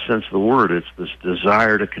broadest sense of the word, it's this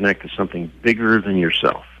desire to connect to something bigger than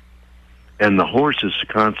yourself. And the horse is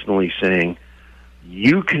constantly saying,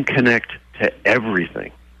 you can connect to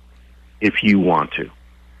everything if you want to,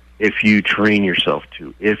 if you train yourself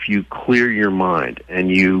to, if you clear your mind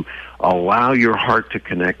and you allow your heart to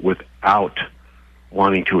connect without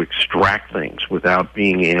wanting to extract things, without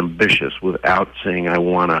being ambitious, without saying, I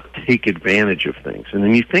want to take advantage of things. And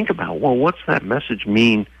then you think about, well, what's that message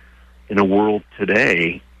mean in a world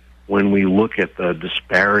today when we look at the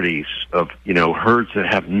disparities of, herds that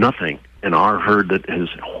have nothing and our herd that has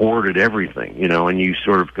hoarded everything, and you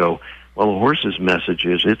sort of go, well, the horse's message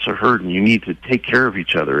is it's a herd and you need to take care of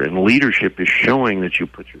each other. And leadership is showing that you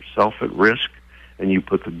put yourself at risk and you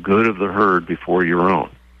put the good of the herd before your own.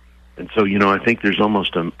 And so, I think there's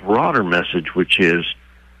almost a broader message, which is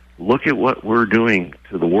look at what we're doing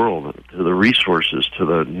to the world, to the resources, to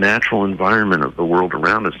the natural environment of the world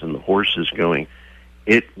around us. And the horse is going,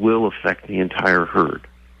 it will affect the entire herd.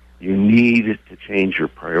 You need to change your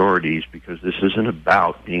priorities because this isn't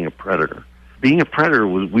about being a predator. Being a predator,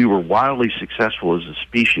 we were wildly successful as a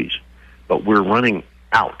species, but we're running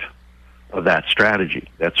out of that strategy.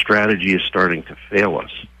 That strategy is starting to fail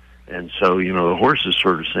us. And so, the horse is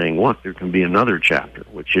sort of saying, look, there can be another chapter,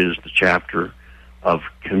 which is the chapter of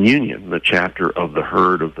communion, the chapter of the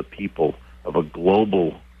herd, of the people, of a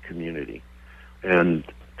global community, and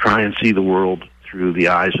try and see the world through the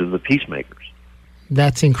eyes of the peacemakers.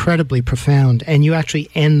 That's incredibly profound. And you actually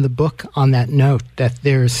end the book on that note, that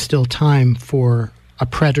there's still time for a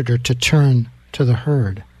predator to turn to the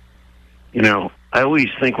herd. I always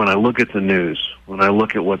think when I look at the news, when I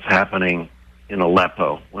look at what's happening in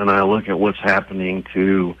Aleppo, when I look at what's happening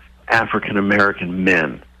to African-American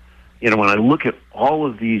men, when I look at all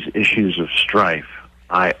of these issues of strife,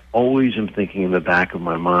 I always am thinking in the back of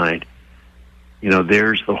my mind,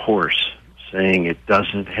 there's the horse saying it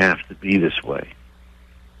doesn't have to be this way.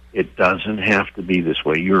 It doesn't have to be this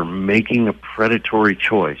way. You're making a predatory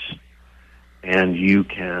choice, and you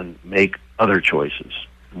can make other choices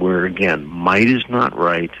where, again, might is not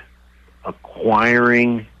right.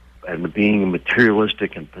 Acquiring and being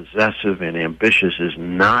materialistic and possessive and ambitious is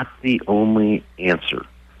not the only answer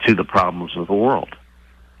to the problems of the world.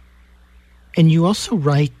 And you also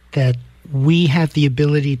write that we have the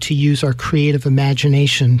ability to use our creative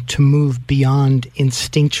imagination to move beyond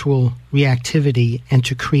instinctual reactivity and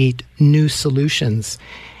to create new solutions.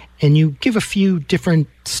 And you give a few different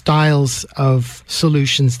styles of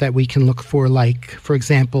solutions that we can look for, like, for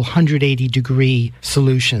example, 180-degree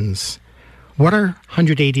solutions. What are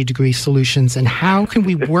 180-degree solutions, and how can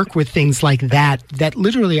we work with things like that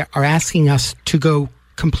literally are asking us to go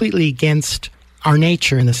completely against our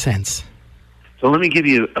nature in a sense? So let me give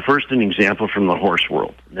you first an example from the horse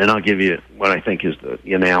world. Then I'll give you what I think is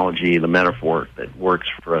the analogy, the metaphor that works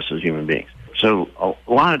for us as human beings. So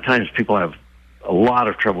a lot of times people have a lot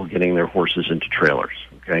of trouble getting their horses into trailers,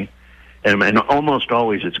 okay? And almost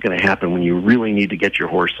always it's going to happen when you really need to get your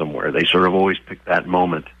horse somewhere. They sort of always pick that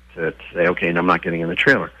moment to say, okay, I'm not getting in the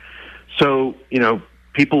trailer. So,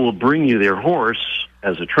 people will bring you their horse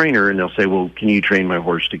as a trainer, and they'll say, well, can you train my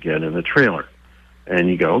horse to get in the trailer? And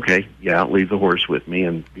you go, okay, yeah, leave the horse with me,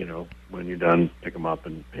 and, when you're done, pick him up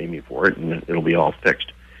and pay me for it, and it'll be all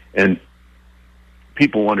fixed. And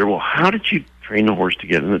people wonder, well, how did you train the horse to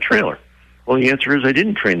get in the trailer? Well, the answer is I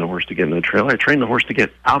didn't train the horse to get in the trailer. I trained the horse to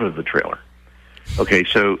get out of the trailer. Okay,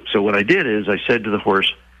 so what I did is I said to the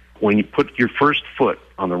horse, when you put your first foot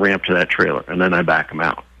on the ramp to that trailer, and then I back him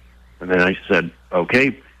out. And then I said,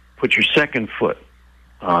 okay, put your second foot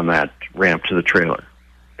on that ramp to the trailer,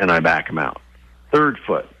 and I back him out. Third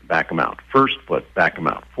foot, back him out. First foot, back him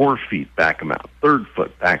out. 4 feet, back him out. Third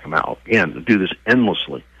foot, back him out. Again, to do this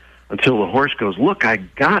endlessly until the horse goes, look, I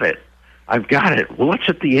got it. I've got it. Well, what's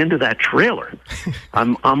at the end of that trailer?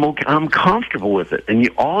 I'm okay. I'm comfortable with it. And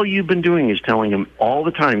all you've been doing is telling him all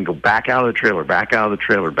the time, go back out of the trailer, back out of the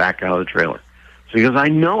trailer, back out of the trailer. So he goes, I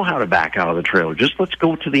know how to back out of the trailer. Just let's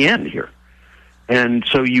go to the end here. And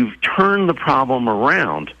so you've turned the problem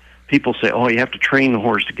around. People say, oh, you have to train the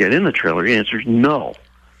horse to get in the trailer. The answer is no.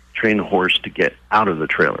 Train the horse to get out of the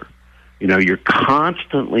trailer. You're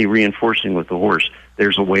constantly reinforcing with the horse,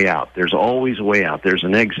 there's a way out. There's always a way out. There's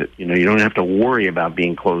an exit. You don't have to worry about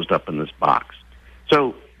being closed up in this box.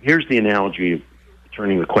 So here's the analogy,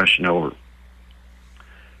 turning the question over.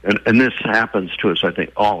 And this happens to us, I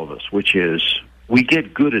think, all of us, which is we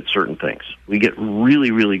get good at certain things. We get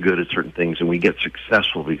really, really good at certain things, and we get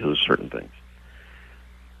successful because of certain things.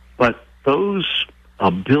 But those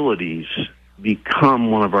abilities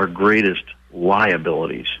become one of our greatest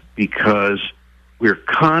liabilities because we're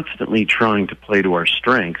constantly trying to play to our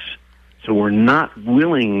strengths, so we're not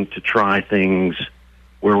willing to try things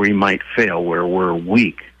where we might fail, where we're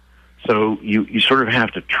weak. So you sort of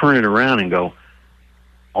have to turn it around and go,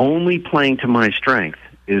 only playing to my strength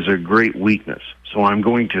is a great weakness. So I'm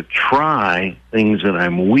going to try things that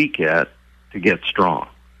I'm weak at to get strong.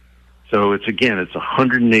 So it's a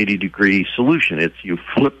 180-degree solution. You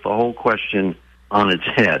flip the whole question on its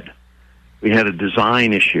head. We had a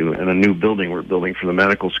design issue in a new building we're building for the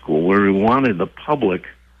medical school where we wanted the public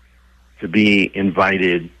to be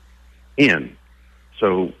invited in.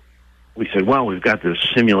 So we said, well, we've got this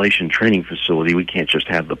simulation training facility. We can't just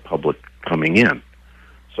have the public coming in.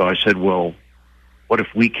 So I said, well, what if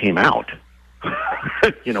we came out?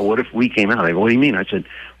 What if we came out? I go, what do you mean? I said,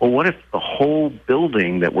 well, what if the whole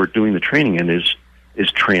building that we're doing the training in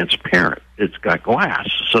is transparent? It's got glass,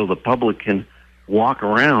 so the public can walk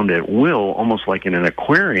around at will, almost like in an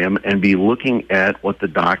aquarium, and be looking at what the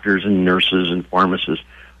doctors and nurses and pharmacists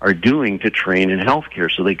are doing to train in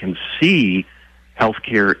healthcare, so they can see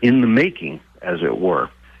healthcare in the making, as it were.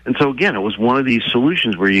 And so, again, it was one of these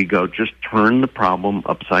solutions where you go, just turn the problem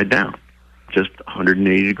upside down. Just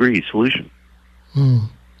 180-degree solution.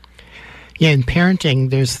 Yeah, in parenting,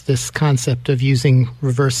 there's this concept of using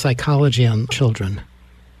reverse psychology on children.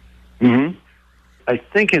 Mm-hmm. I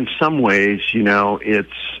think in some ways, it's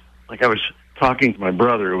like I was talking to my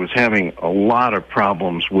brother who was having a lot of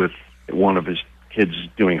problems with one of his kids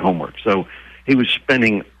doing homework. So he was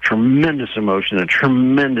spending tremendous emotion and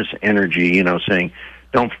tremendous energy, saying,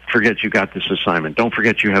 don't forget you got this assignment. Don't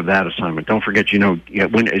forget you have that assignment. Don't forget,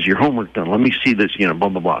 when is your homework done? Let me see this, blah, blah,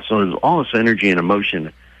 blah. So there's all this energy and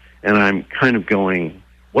emotion, and I'm kind of going,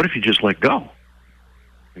 what if you just let go?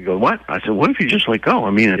 He goes, what? I said, what if you just let go?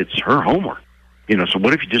 I mean, it's her homework. So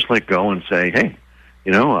what if you just let go and say, hey,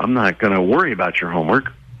 I'm not going to worry about your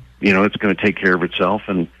homework. It's going to take care of itself,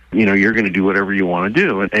 and, you're going to do whatever you want to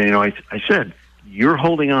do. And I said, you're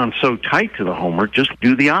holding on so tight to the homework, just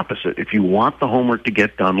do the opposite. If you want the homework to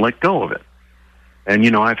get done, let go of it. And,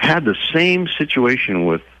 I've had the same situation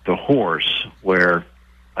with the horse where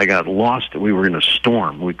I got lost. We were in a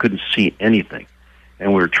storm. We couldn't see anything.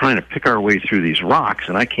 And we were trying to pick our way through these rocks,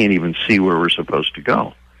 and I can't even see where we're supposed to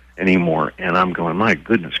go anymore. And I'm going, my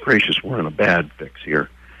goodness gracious, we're in a bad fix here.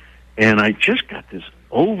 And I just got this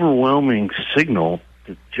overwhelming signal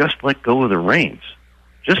to just let go of the reins.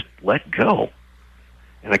 Just let go.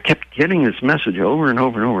 And I kept getting this message over and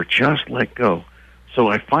over and over, just let go. So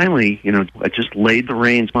I finally, I just laid the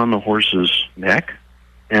reins on the horse's neck,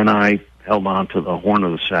 and I held on to the horn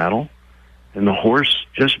of the saddle, and the horse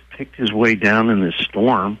just picked his way down in this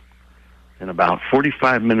storm. And about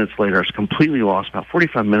 45 minutes later, I was completely lost. About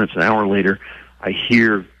 45 minutes, an hour later, I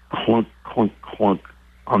hear clunk, clunk, clunk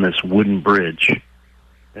on this wooden bridge.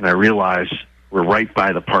 And I realize we're right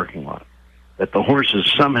by the parking lot. That the horse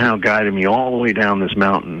has somehow guided me all the way down this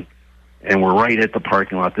mountain, and we're right at the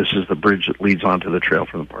parking lot. This is the bridge that leads onto the trail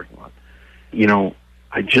from the parking lot.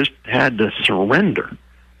 I just had to surrender.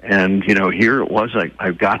 And, here it was.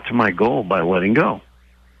 I got to my goal by letting go.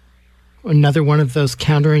 Another one of those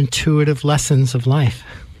counterintuitive lessons of life.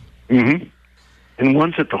 Mm-hmm. And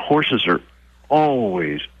ones that the horses are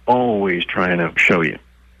always, always trying to show you.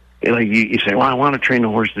 Like you say, well, I want to train the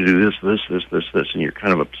horse to do this, and you're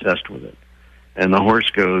kind of obsessed with it. And the horse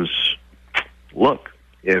goes, look,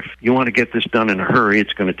 if you want to get this done in a hurry,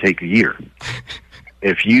 it's going to take a year.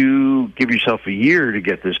 If you give yourself a year to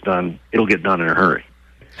get this done, it'll get done in a hurry.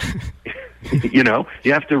 You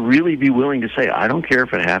have to really be willing to say, I don't care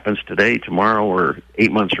if it happens today, tomorrow, or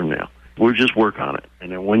 8 months from now. We'll just work on it.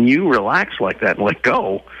 And then when you relax like that and let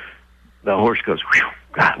go, the horse goes, whew,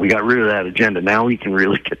 God, we got rid of that agenda. Now we can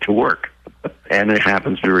really get to work. And it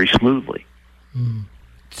happens very smoothly.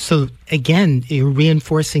 So again, you're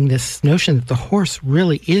reinforcing this notion that the horse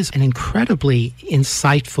really is an incredibly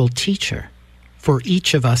insightful teacher for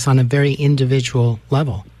each of us on a very individual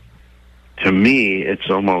level. To me, it's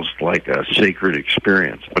almost like a sacred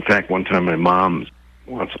experience. In fact, one time my mom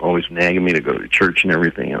was always nagging me to go to church and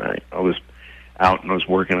everything, and I was out and I was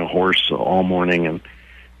working a horse all morning, and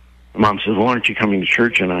my mom says, why aren't you coming to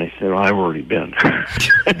church? And I said, well, I've already been.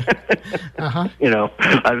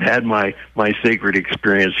 I've had my sacred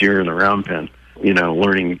experience here in the round pen,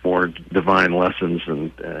 learning more divine lessons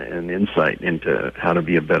and insight into how to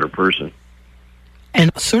be a better person. And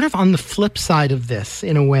sort of on the flip side of this,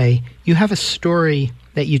 in a way, you have a story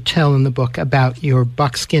that you tell in the book about your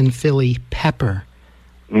buckskin filly, Pepper,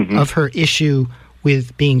 of her issue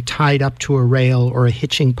with being tied up to a rail or a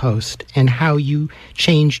hitching post, and how you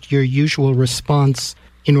changed your usual response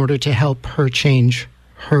in order to help her change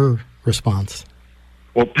her response.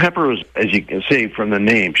 Well, Pepper was, as you can see from the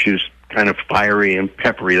name, she was kind of fiery and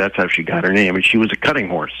peppery. That's how she got her name. And she was a cutting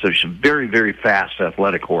horse, so she's a very, very fast,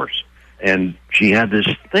 athletic horse. And she had this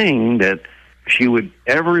thing that she would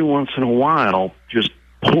every once in a while just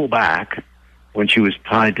pull back when she was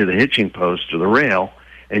tied to the hitching post or the rail,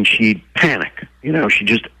 and she'd panic. She'd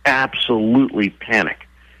just absolutely panic.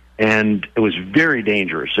 And it was very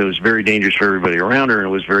dangerous. It was very dangerous for everybody around her, and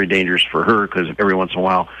it was very dangerous for her because every once in a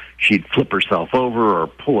while she'd flip herself over or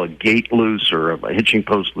pull a gate loose or a hitching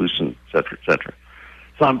post loose, and et cetera, et cetera.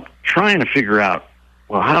 So I'm trying to figure out,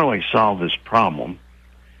 well, how do I solve this problem?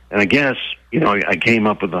 And I guess, I came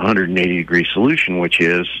up with a 180-degree solution, which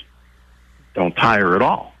is don't tie her at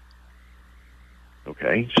all.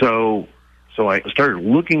 Okay? So I started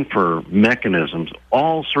looking for mechanisms,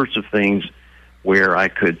 all sorts of things where I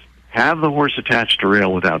could have the horse attached to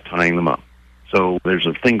rail without tying them up. So there's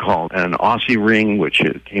a thing called an Aussie ring, which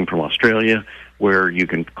came from Australia, where you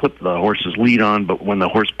can clip the horse's lead on, but when the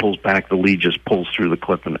horse pulls back, the lead just pulls through the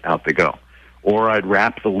clip and out they go. Or I'd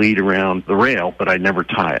wrap the lead around the rail, but I'd never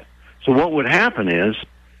tie it. So what would happen is,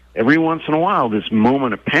 every once in a while, this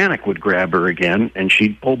moment of panic would grab her again, and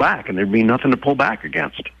she'd pull back, and there'd be nothing to pull back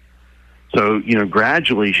against. So,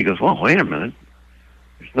 gradually she goes, well, wait a minute.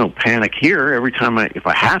 There's no panic here. Every time if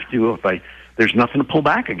I have to, there's nothing to pull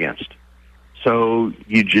back against. So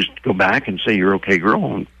you just go back and say, you're okay,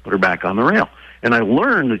 girl, and put her back on the rail. And I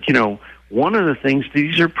learned that, one of the things,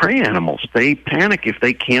 these are prey animals. They panic if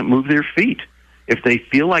they can't move their feet, if they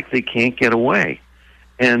feel like they can't get away.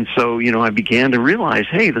 And so, I began to realize,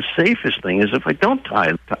 hey, the safest thing is if I don't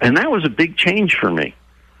tie it. And that was a big change for me.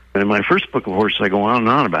 And in my first book of horses, I go on and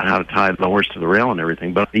on about how to tie the horse to the rail and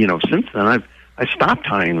everything. But, since then, I stopped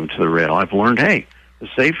tying them to the rail. I've learned, hey, the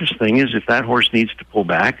safest thing is if that horse needs to pull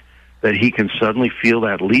back, that he can suddenly feel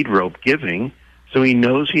that lead rope giving, so he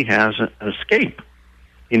knows he has an escape.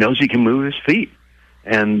 He knows he can move his feet.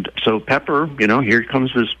 And so Pepper, here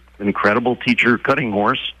comes this incredible teacher cutting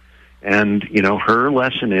horse. And, her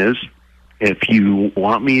lesson is, if you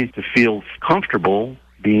want me to feel comfortable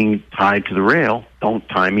being tied to the rail, don't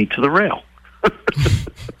tie me to the rail.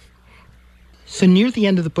 So near the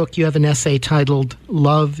end of the book, you have an essay titled,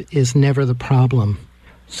 Love is Never the Problem.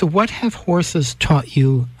 So what have horses taught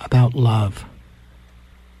you about love?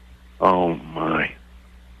 Oh, my.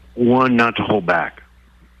 One, not to hold back.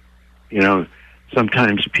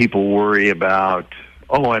 Sometimes people worry about,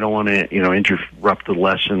 I don't want to, interrupt the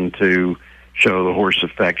lesson to show the horse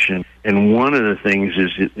affection. And one of the things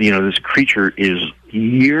is, this creature is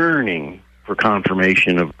yearning for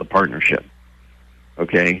confirmation of the partnership.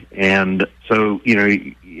 Okay? And so,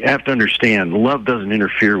 you have to understand, love doesn't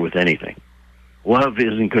interfere with anything. Love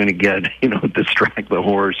isn't going to distract the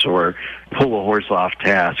horse or pull a horse off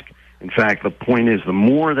task. In fact, the point is, the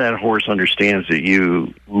more that horse understands that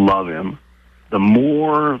you love him, the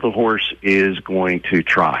more the horse is going to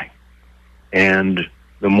try. And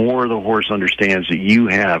the more the horse understands that you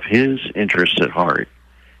have his interests at heart.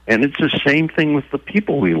 And it's the same thing with the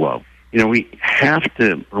people we love. We have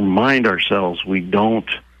to remind ourselves we don't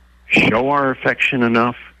show our affection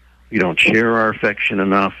enough. We don't share our affection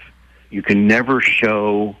enough. You can never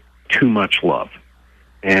show too much love,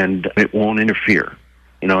 and it won't interfere.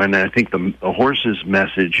 And I think the horse's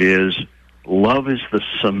message is, love is the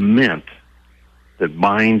cement that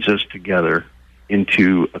binds us together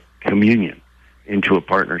into a communion, into a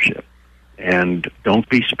partnership. And don't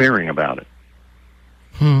be sparing about it.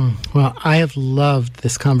 Well, I have loved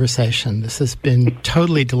this conversation. This has been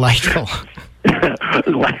totally delightful.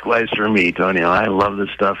 Likewise for me, Tonio. I love this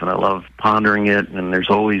stuff, and I love pondering it, and there's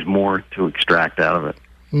always more to extract out of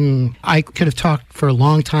it. I could have talked for a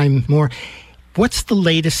long time more. What's the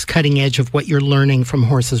latest cutting edge of what you're learning from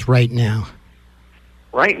horses right now?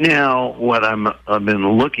 Right now, what I've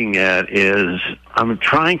been looking at is I'm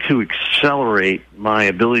trying to accelerate my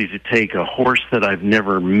ability to take a horse that I've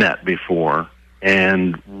never met before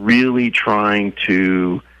and really trying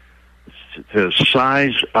to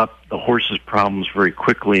size up the horse's problems very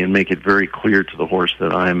quickly and make it very clear to the horse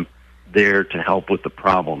that I'm there to help with the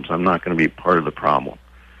problems. I'm not going to be part of the problem.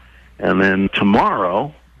 And then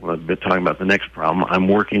tomorrow, when I've been talking about the next problem, I'm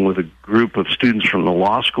working with a group of students from the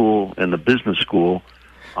law school and the business school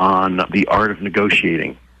on the art of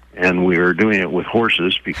negotiating. And we are doing it with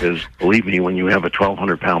horses because, believe me, when you have a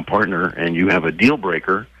 1,200-pound partner and you have a deal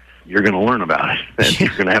breaker, you're going to learn about it. And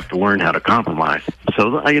you're going to have to learn how to compromise.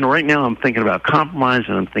 So, right now I'm thinking about compromise,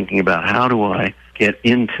 and I'm thinking about how do I get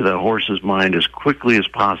into the horse's mind as quickly as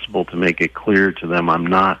possible to make it clear to them I'm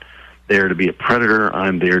not there to be a predator,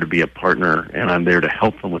 I'm there to be a partner, and I'm there to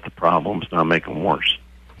help them with the problems, not make them worse.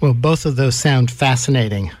 Well, both of those sound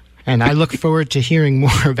fascinating, and I look forward to hearing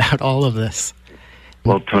more about all of this.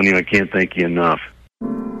 Well, Tonio, I can't thank you enough.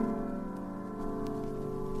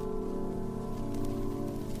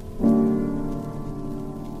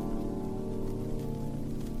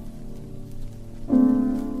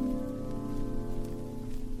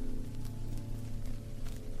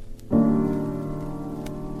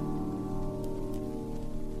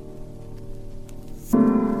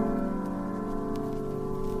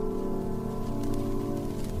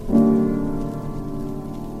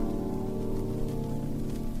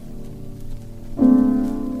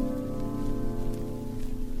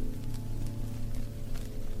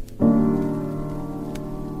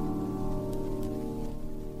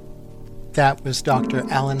 That was Dr.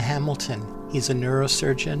 Allan Hamilton. He's a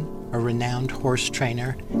neurosurgeon, a renowned horse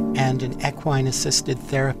trainer, and an equine-assisted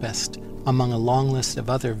therapist, among a long list of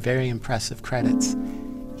other very impressive credits.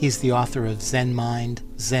 He's the author of Zen Mind,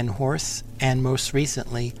 Zen Horse, and most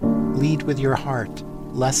recently, Lead with Your Heart,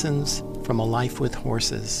 Lessons from a Life with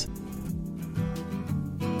Horses.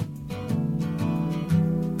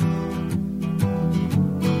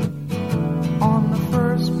 On the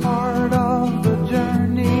first part of the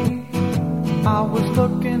journey, I was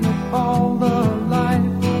looking at all the life.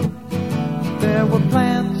 There were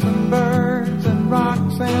plants and birds and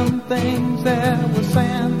rocks and things. There was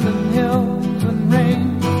sand and hills and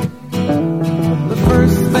rain. The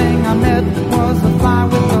first thing I met was a fly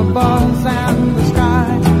with a buzz and the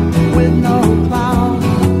sky with no clouds.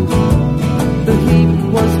 The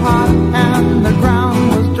heat was hot and the ground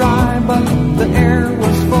was dry, but the air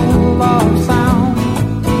was full of sound.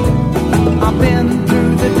 I've been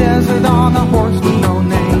through the desert on a horse with no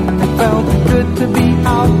name. It felt good to be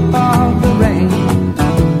out of the rain.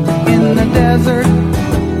 In the desert,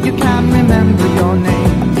 you can't remember your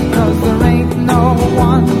name, because there ain't no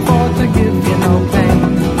one for to give you no pain.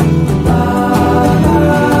 La la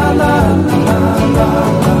la la la la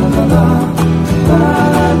la la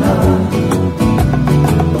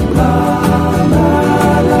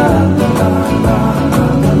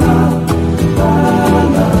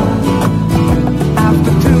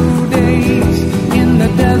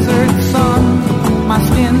my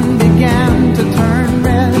skin began to turn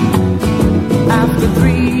red. After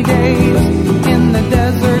 3 days in the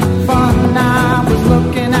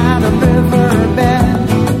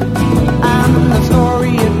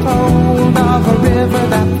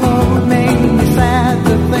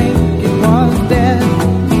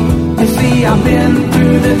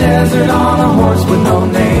the desert on a horse with no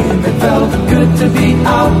name. It felt good to be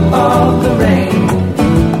out of the rain.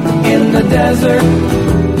 In the desert,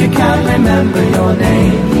 you can't remember your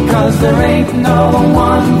name, 'cause there ain't no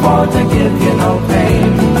one for to give you no pain.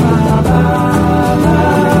 La, la, la,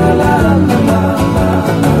 la, la, la, la,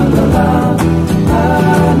 la, la,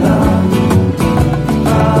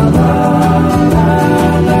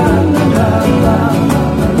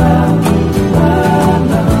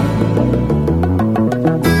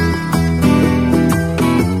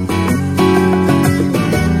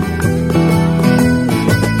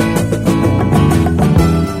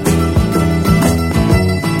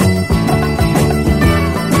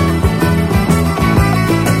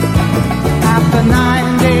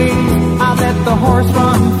 the horse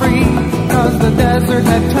run free, 'cause the desert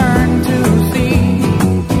had turned to sea.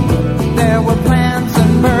 There were plants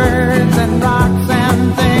and birds and rocks and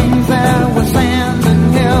things. There was sand and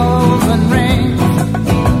hills and rings.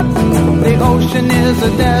 The ocean is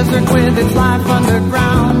a desert with its life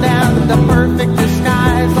underground and a perfect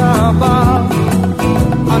disguise above.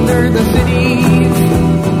 Under the cities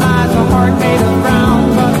lies a heart made of brown,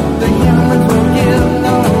 but the humans will give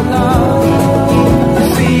no love.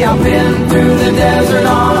 I've been through the desert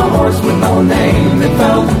on a horse with no name. It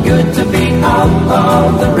felt good to be out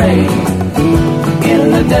of the rain. In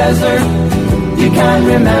the desert, you can't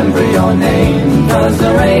remember your name, 'cause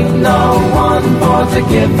there ain't no one for to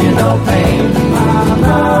give you no pain. La,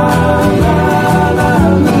 la, la, la,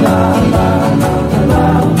 la, la, la, la,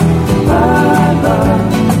 la, la,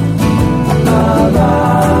 la, la, la,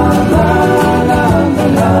 la, la,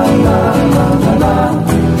 la,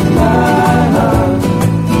 la.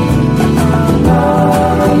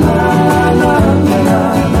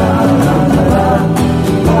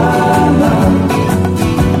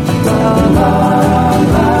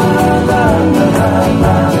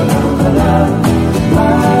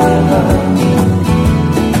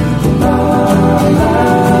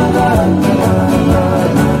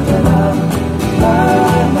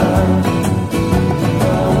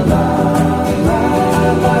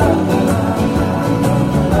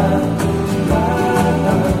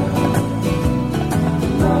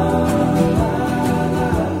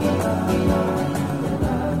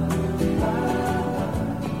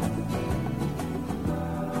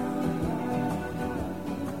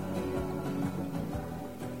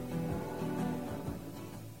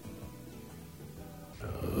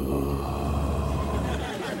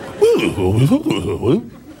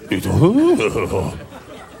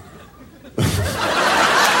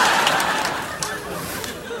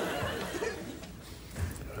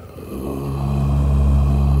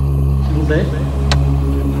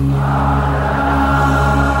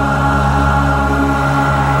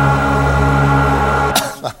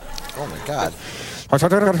 Oh my God.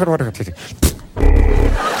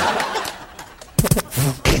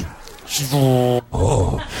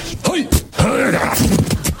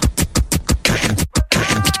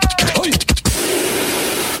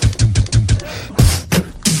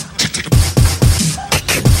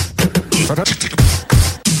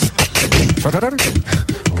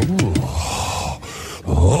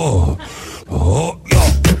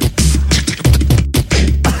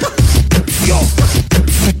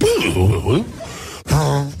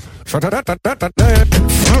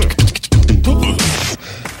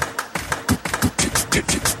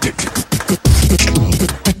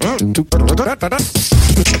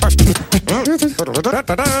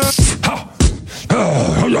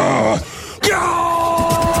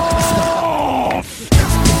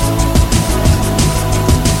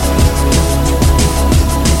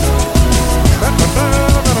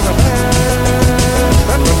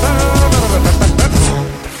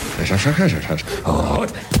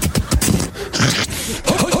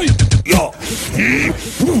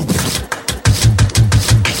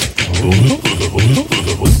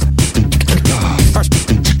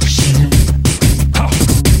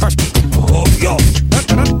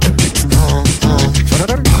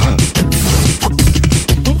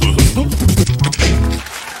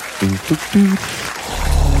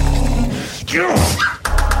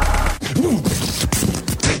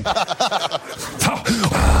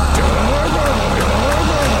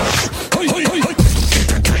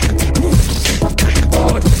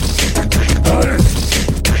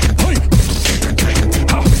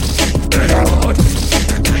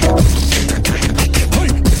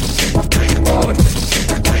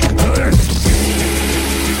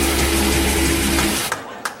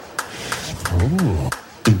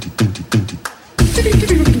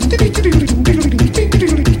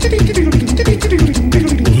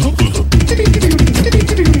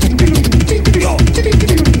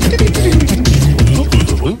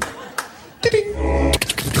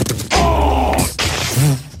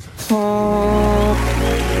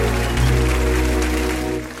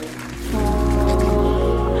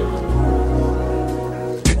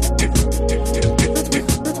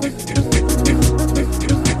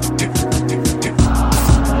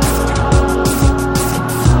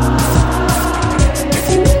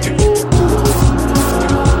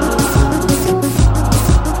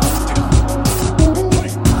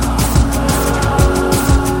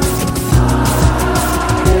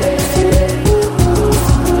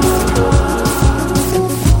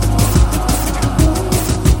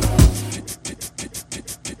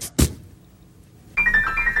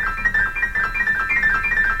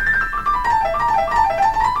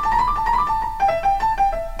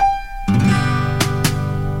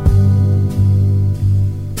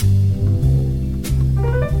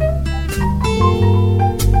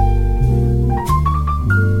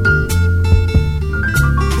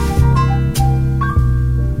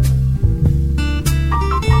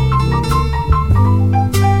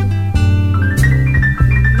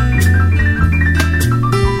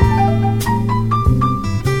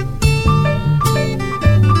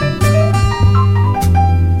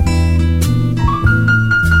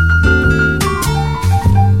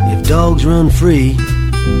 dogs run free,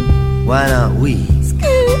 why not we?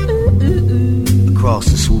 Across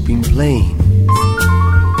the swooping plain,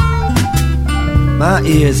 my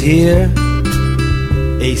ears hear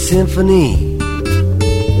a symphony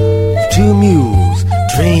of two mules,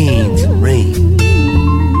 trains, and rain.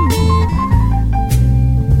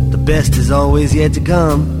 The best is always yet to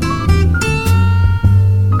come.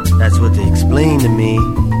 That's what they explain to me.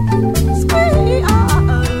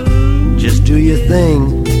 Just do your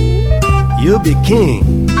thing, you'll be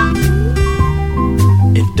king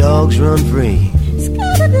if dogs run free.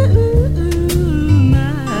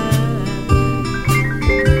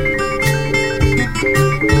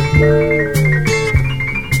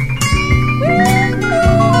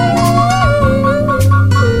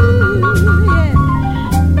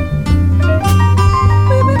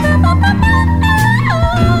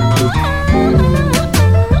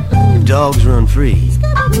 Dogs run free,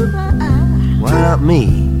 why not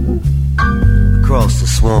me? Across the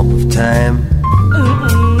swamp of time,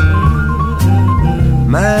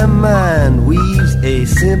 my mind weaves a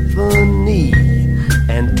symphony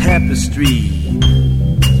and tapestry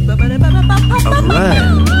of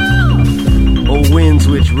rhyme. O winds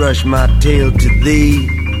which rush my tale to thee,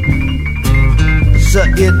 so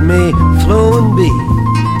it may flow and be.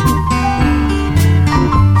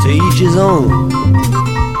 To each his own,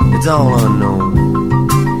 it's all unknown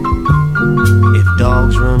if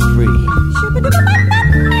dogs run free.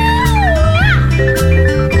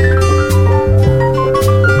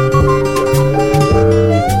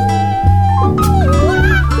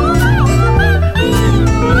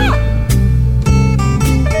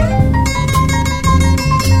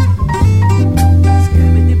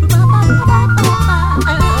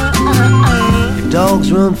 If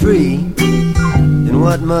dogs run free, then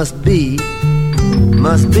what must be,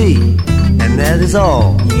 and that is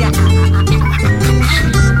all.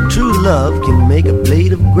 True love can make a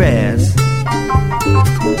blade of grass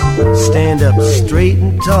stand up straight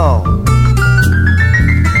and tall,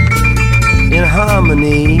 in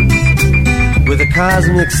harmony with the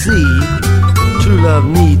cosmic seed. True love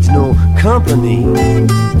needs no company.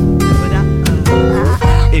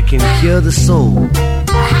 It can cure the soul,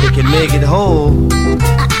 it can make it whole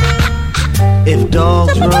if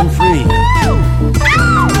dogs run free.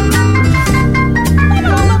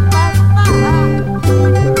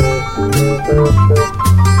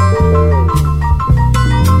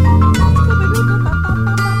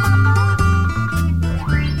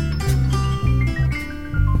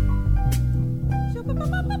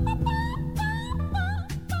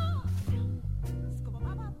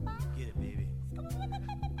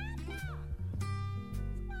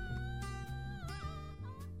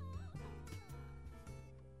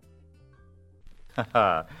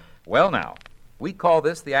 Well now, we call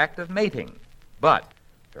this the act of mating, but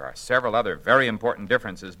there are several other very important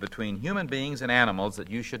differences between human beings and animals that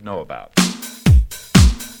you should know about.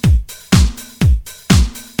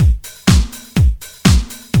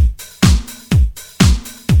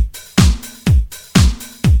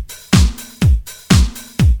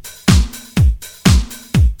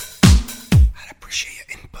 I'd appreciate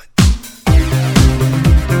your input.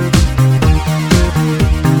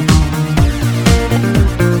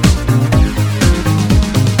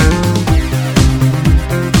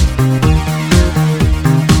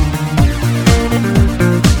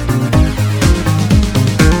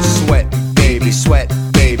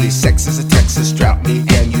 Sex is a Texas drought, me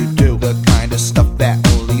and you do the kind of stuff that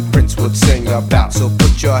only Prince would sing about. So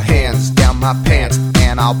put your hands down my pants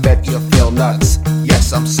and I'll bet you feel nuts.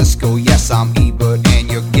 Yes, I'm Cisco, yes, I'm Ebert,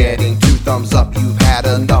 and you're getting 2 thumbs up. You've had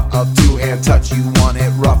enough of 2-hand touch, you want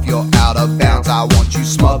it rough, you're out of bounds. I want you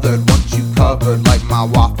smothered, want you covered like my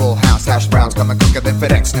Waffle House hash browns. Coming quicker than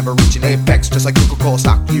FedEx, never reaching apex, just like Coca-Cola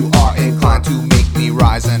stock. You are inclined to make me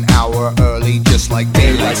rise an hour early, just like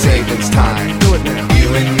daylight savings time. Do it now.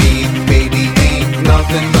 You and me, baby, ain't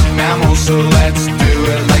nothing but mammals, so let's do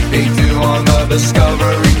it like they do on the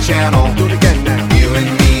Discovery Channel. Do it again now. You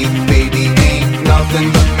and me, baby, ain't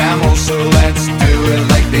nothing but mammals, so let's do it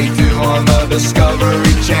like they do on the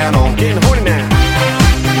Discovery Channel. Getting horny now.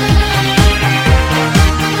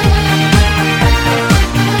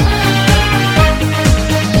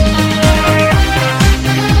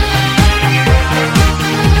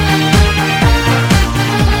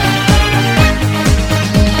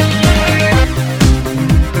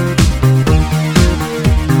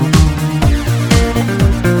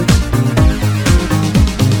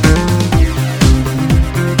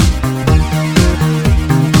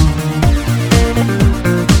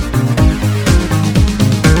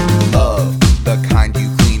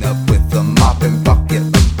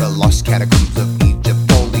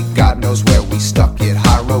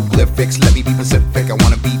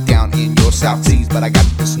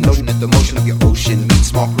 motion at the motion of your ocean. Meet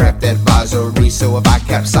small craft advisory. So if I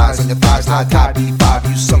capsize on your thighs, high tide D5,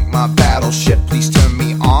 you sunk my battleship. Please turn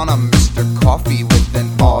me on. I'm Mr. Coffee with an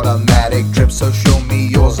automatic drip. So show me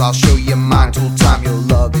yours, I'll show you mine. Tool time, you'll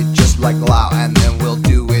love it just like Lao. And then we'll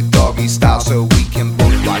do it doggy style so we can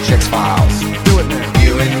both watch X-Files. Do it now.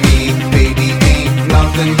 You and me, baby, ain't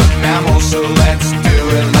nothing but mammals. So let's do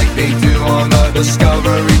it like they do on the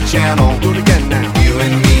Discovery Channel. Do it again now. You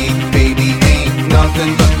and me, baby, ain't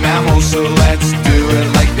nothing but mammals. So let's do it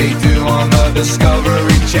like they do on the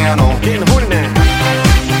Discovery Channel. Getting horny now.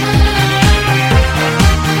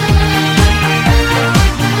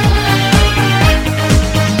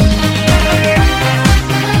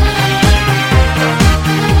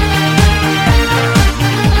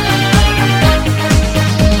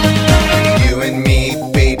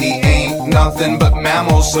 Nothing but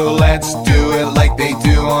mammals, so let's do it like they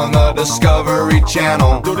do on the Discovery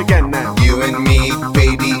Channel. Do it again now. You and me,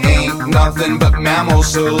 baby, ain't nothing but mammals,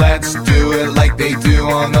 so let's do it like they do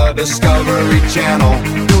on the Discovery Channel.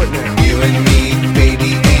 Do it now. You and me,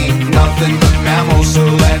 baby, ain't nothing but mammals, so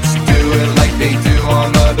let's do it like they do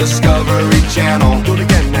on the Discovery Channel. Do it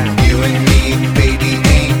again now. You and me, baby,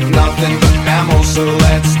 ain't nothing but mammals, so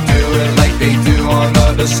let's do it like they do on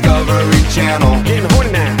the Discovery Channel. Getting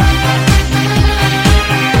horny now.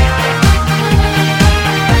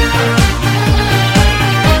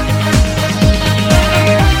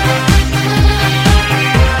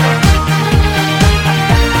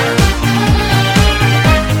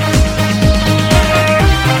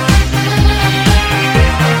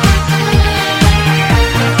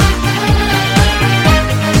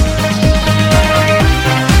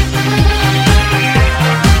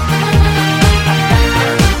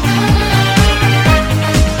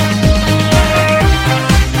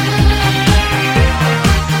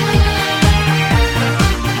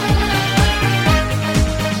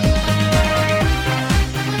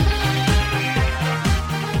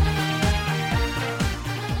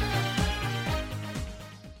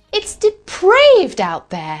 It's depraved out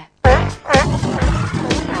there.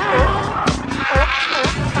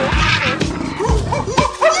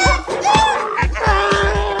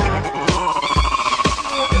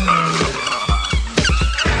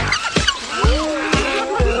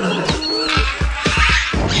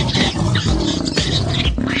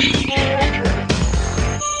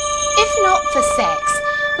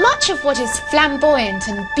 Much of what is flamboyant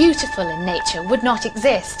and beautiful in nature would not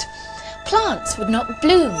exist. Plants would not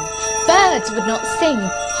bloom, birds would not sing,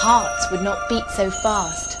 hearts would not beat so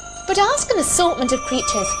fast. But ask an assortment of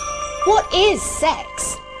creatures, what is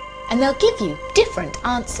sex? And they'll give you different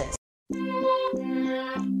answers.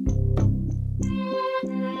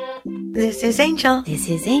 This is Angel. This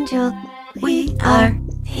is Angel. We are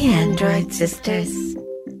the Android Sisters.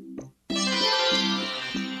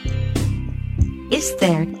 Is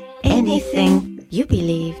there anything you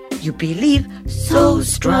believe so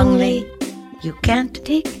strongly you can't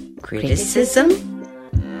take criticism?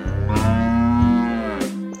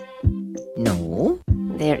 No,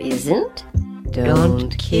 there isn't.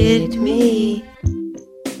 Don't kid me.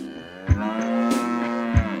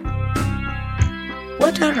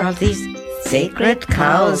 What are all these sacred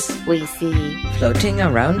cows we see floating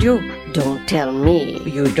around you? Don't tell me.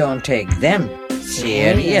 You don't take them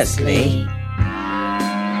seriously.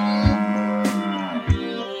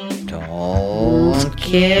 Don't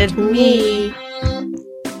kid me.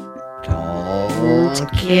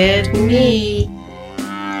 Don't kid me.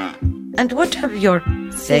 And what have your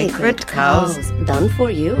sacred cows done for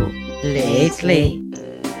you lately?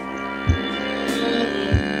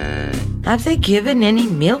 Have they given any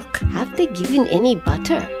milk? Have they given any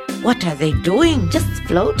butter? What are they doing? Just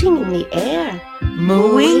floating in the air.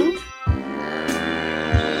 Mooing?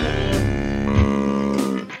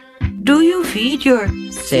 Do you feed your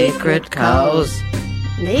sacred cows?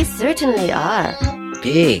 They certainly are.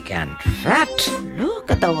 Big and fat.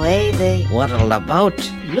 Look at the way they waddle about.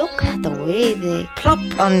 Look at the way they plop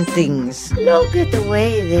on things. Look at the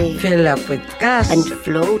way they fill up with gas and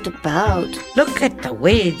float about. Look at the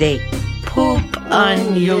way they poop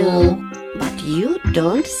on you. But you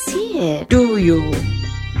don't see it. Do you?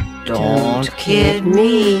 Don't kid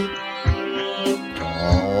me.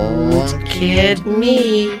 Don't kid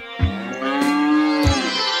me.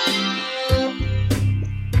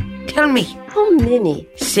 Tell me, how many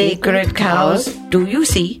sacred cows do you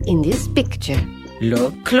see in this picture?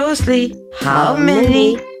 Look closely. How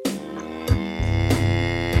many?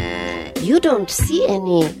 You don't see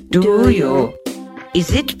any. Do you?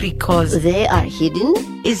 Is it because they are hidden?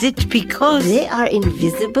 Is it because they are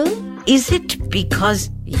invisible? Is it because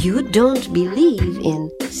you don't believe in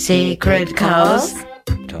sacred cows?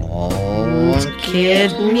 Don't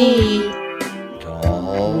kid me.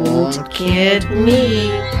 Don't kid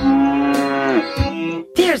me.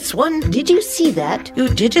 There's one. Did you see that? You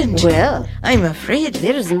didn't. Well, I'm afraid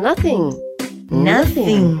there's nothing.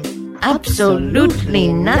 nothing,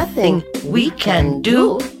 absolutely nothing we can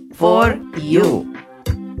do for you.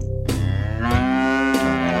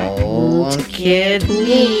 Don't kid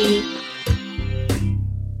me.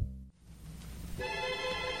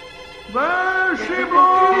 There she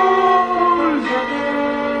blows!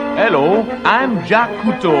 Hello, I'm Jack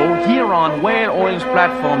Cousteau here on Whale Oil's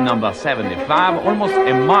platform number 75, almost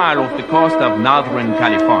a mile off the coast of Northern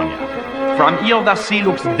California. From here, the sea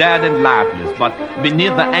looks dead and lifeless, but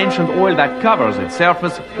beneath the ancient oil that covers its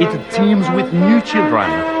surface, it teems with new children,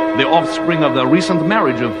 the offspring of the recent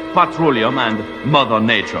marriage of petroleum and Mother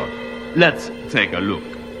Nature. Let's take a look.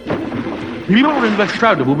 Here in the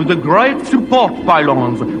shadow of the great support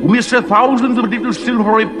pylons, we see thousands of little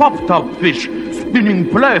silvery pop-top fish spinning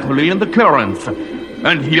playfully in the currents.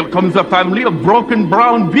 And here comes a family of broken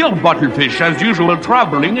brown beer bottle fish, as usual,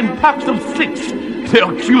 traveling in packs of 6.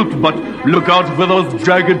 They're cute, but look out for those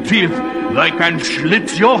jagged teeth. They can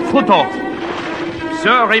slit your foot off.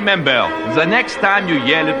 So remember, the next time you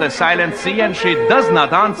yell at the silent sea and she does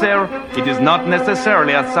not answer, it is not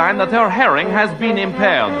necessarily a sign that her hearing has been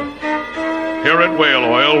impaired. Here at Whale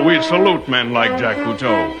Oil, we salute men like Jack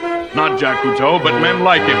Cousteau. Not Jack Cousteau, but men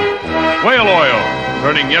like him. Whale Oil,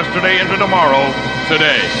 turning yesterday into tomorrow,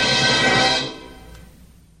 today.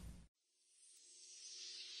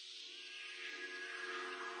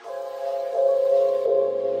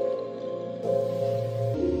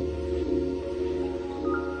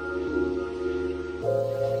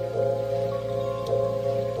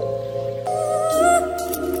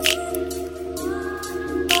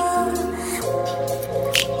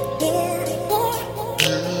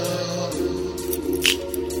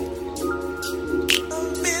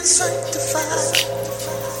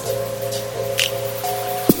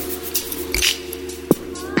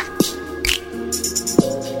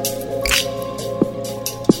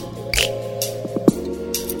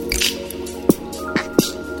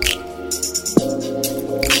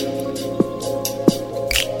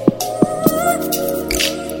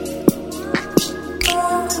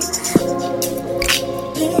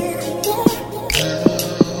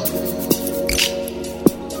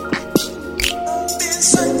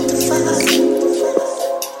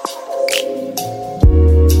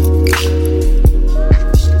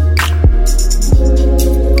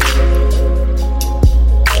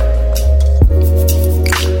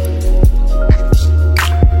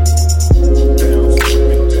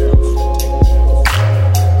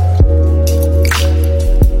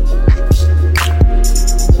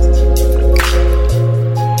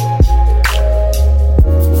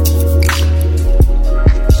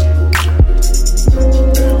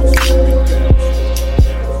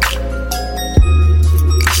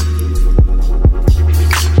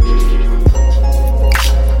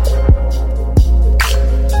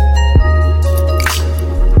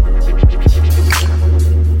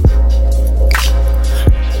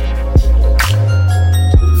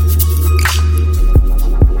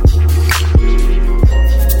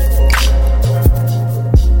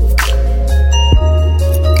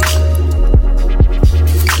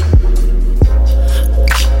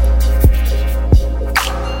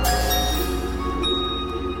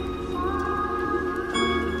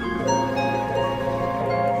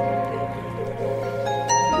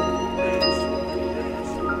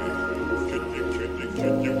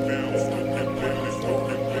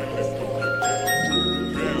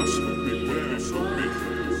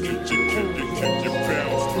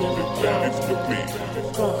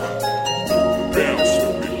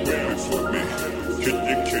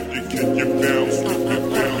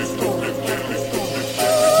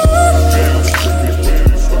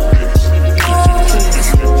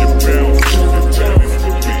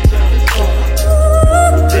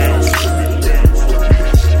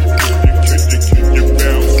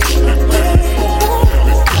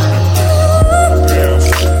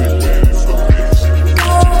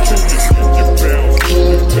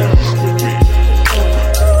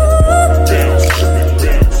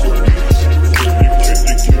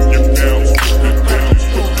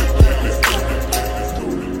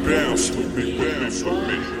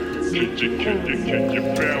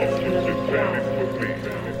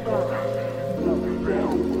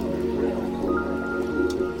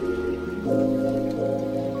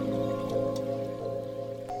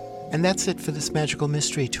 And that's it for this Magical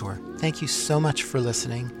Mystery Tour. Thank you so much for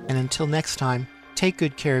listening, and until next time, take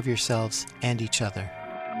good care of yourselves and each other.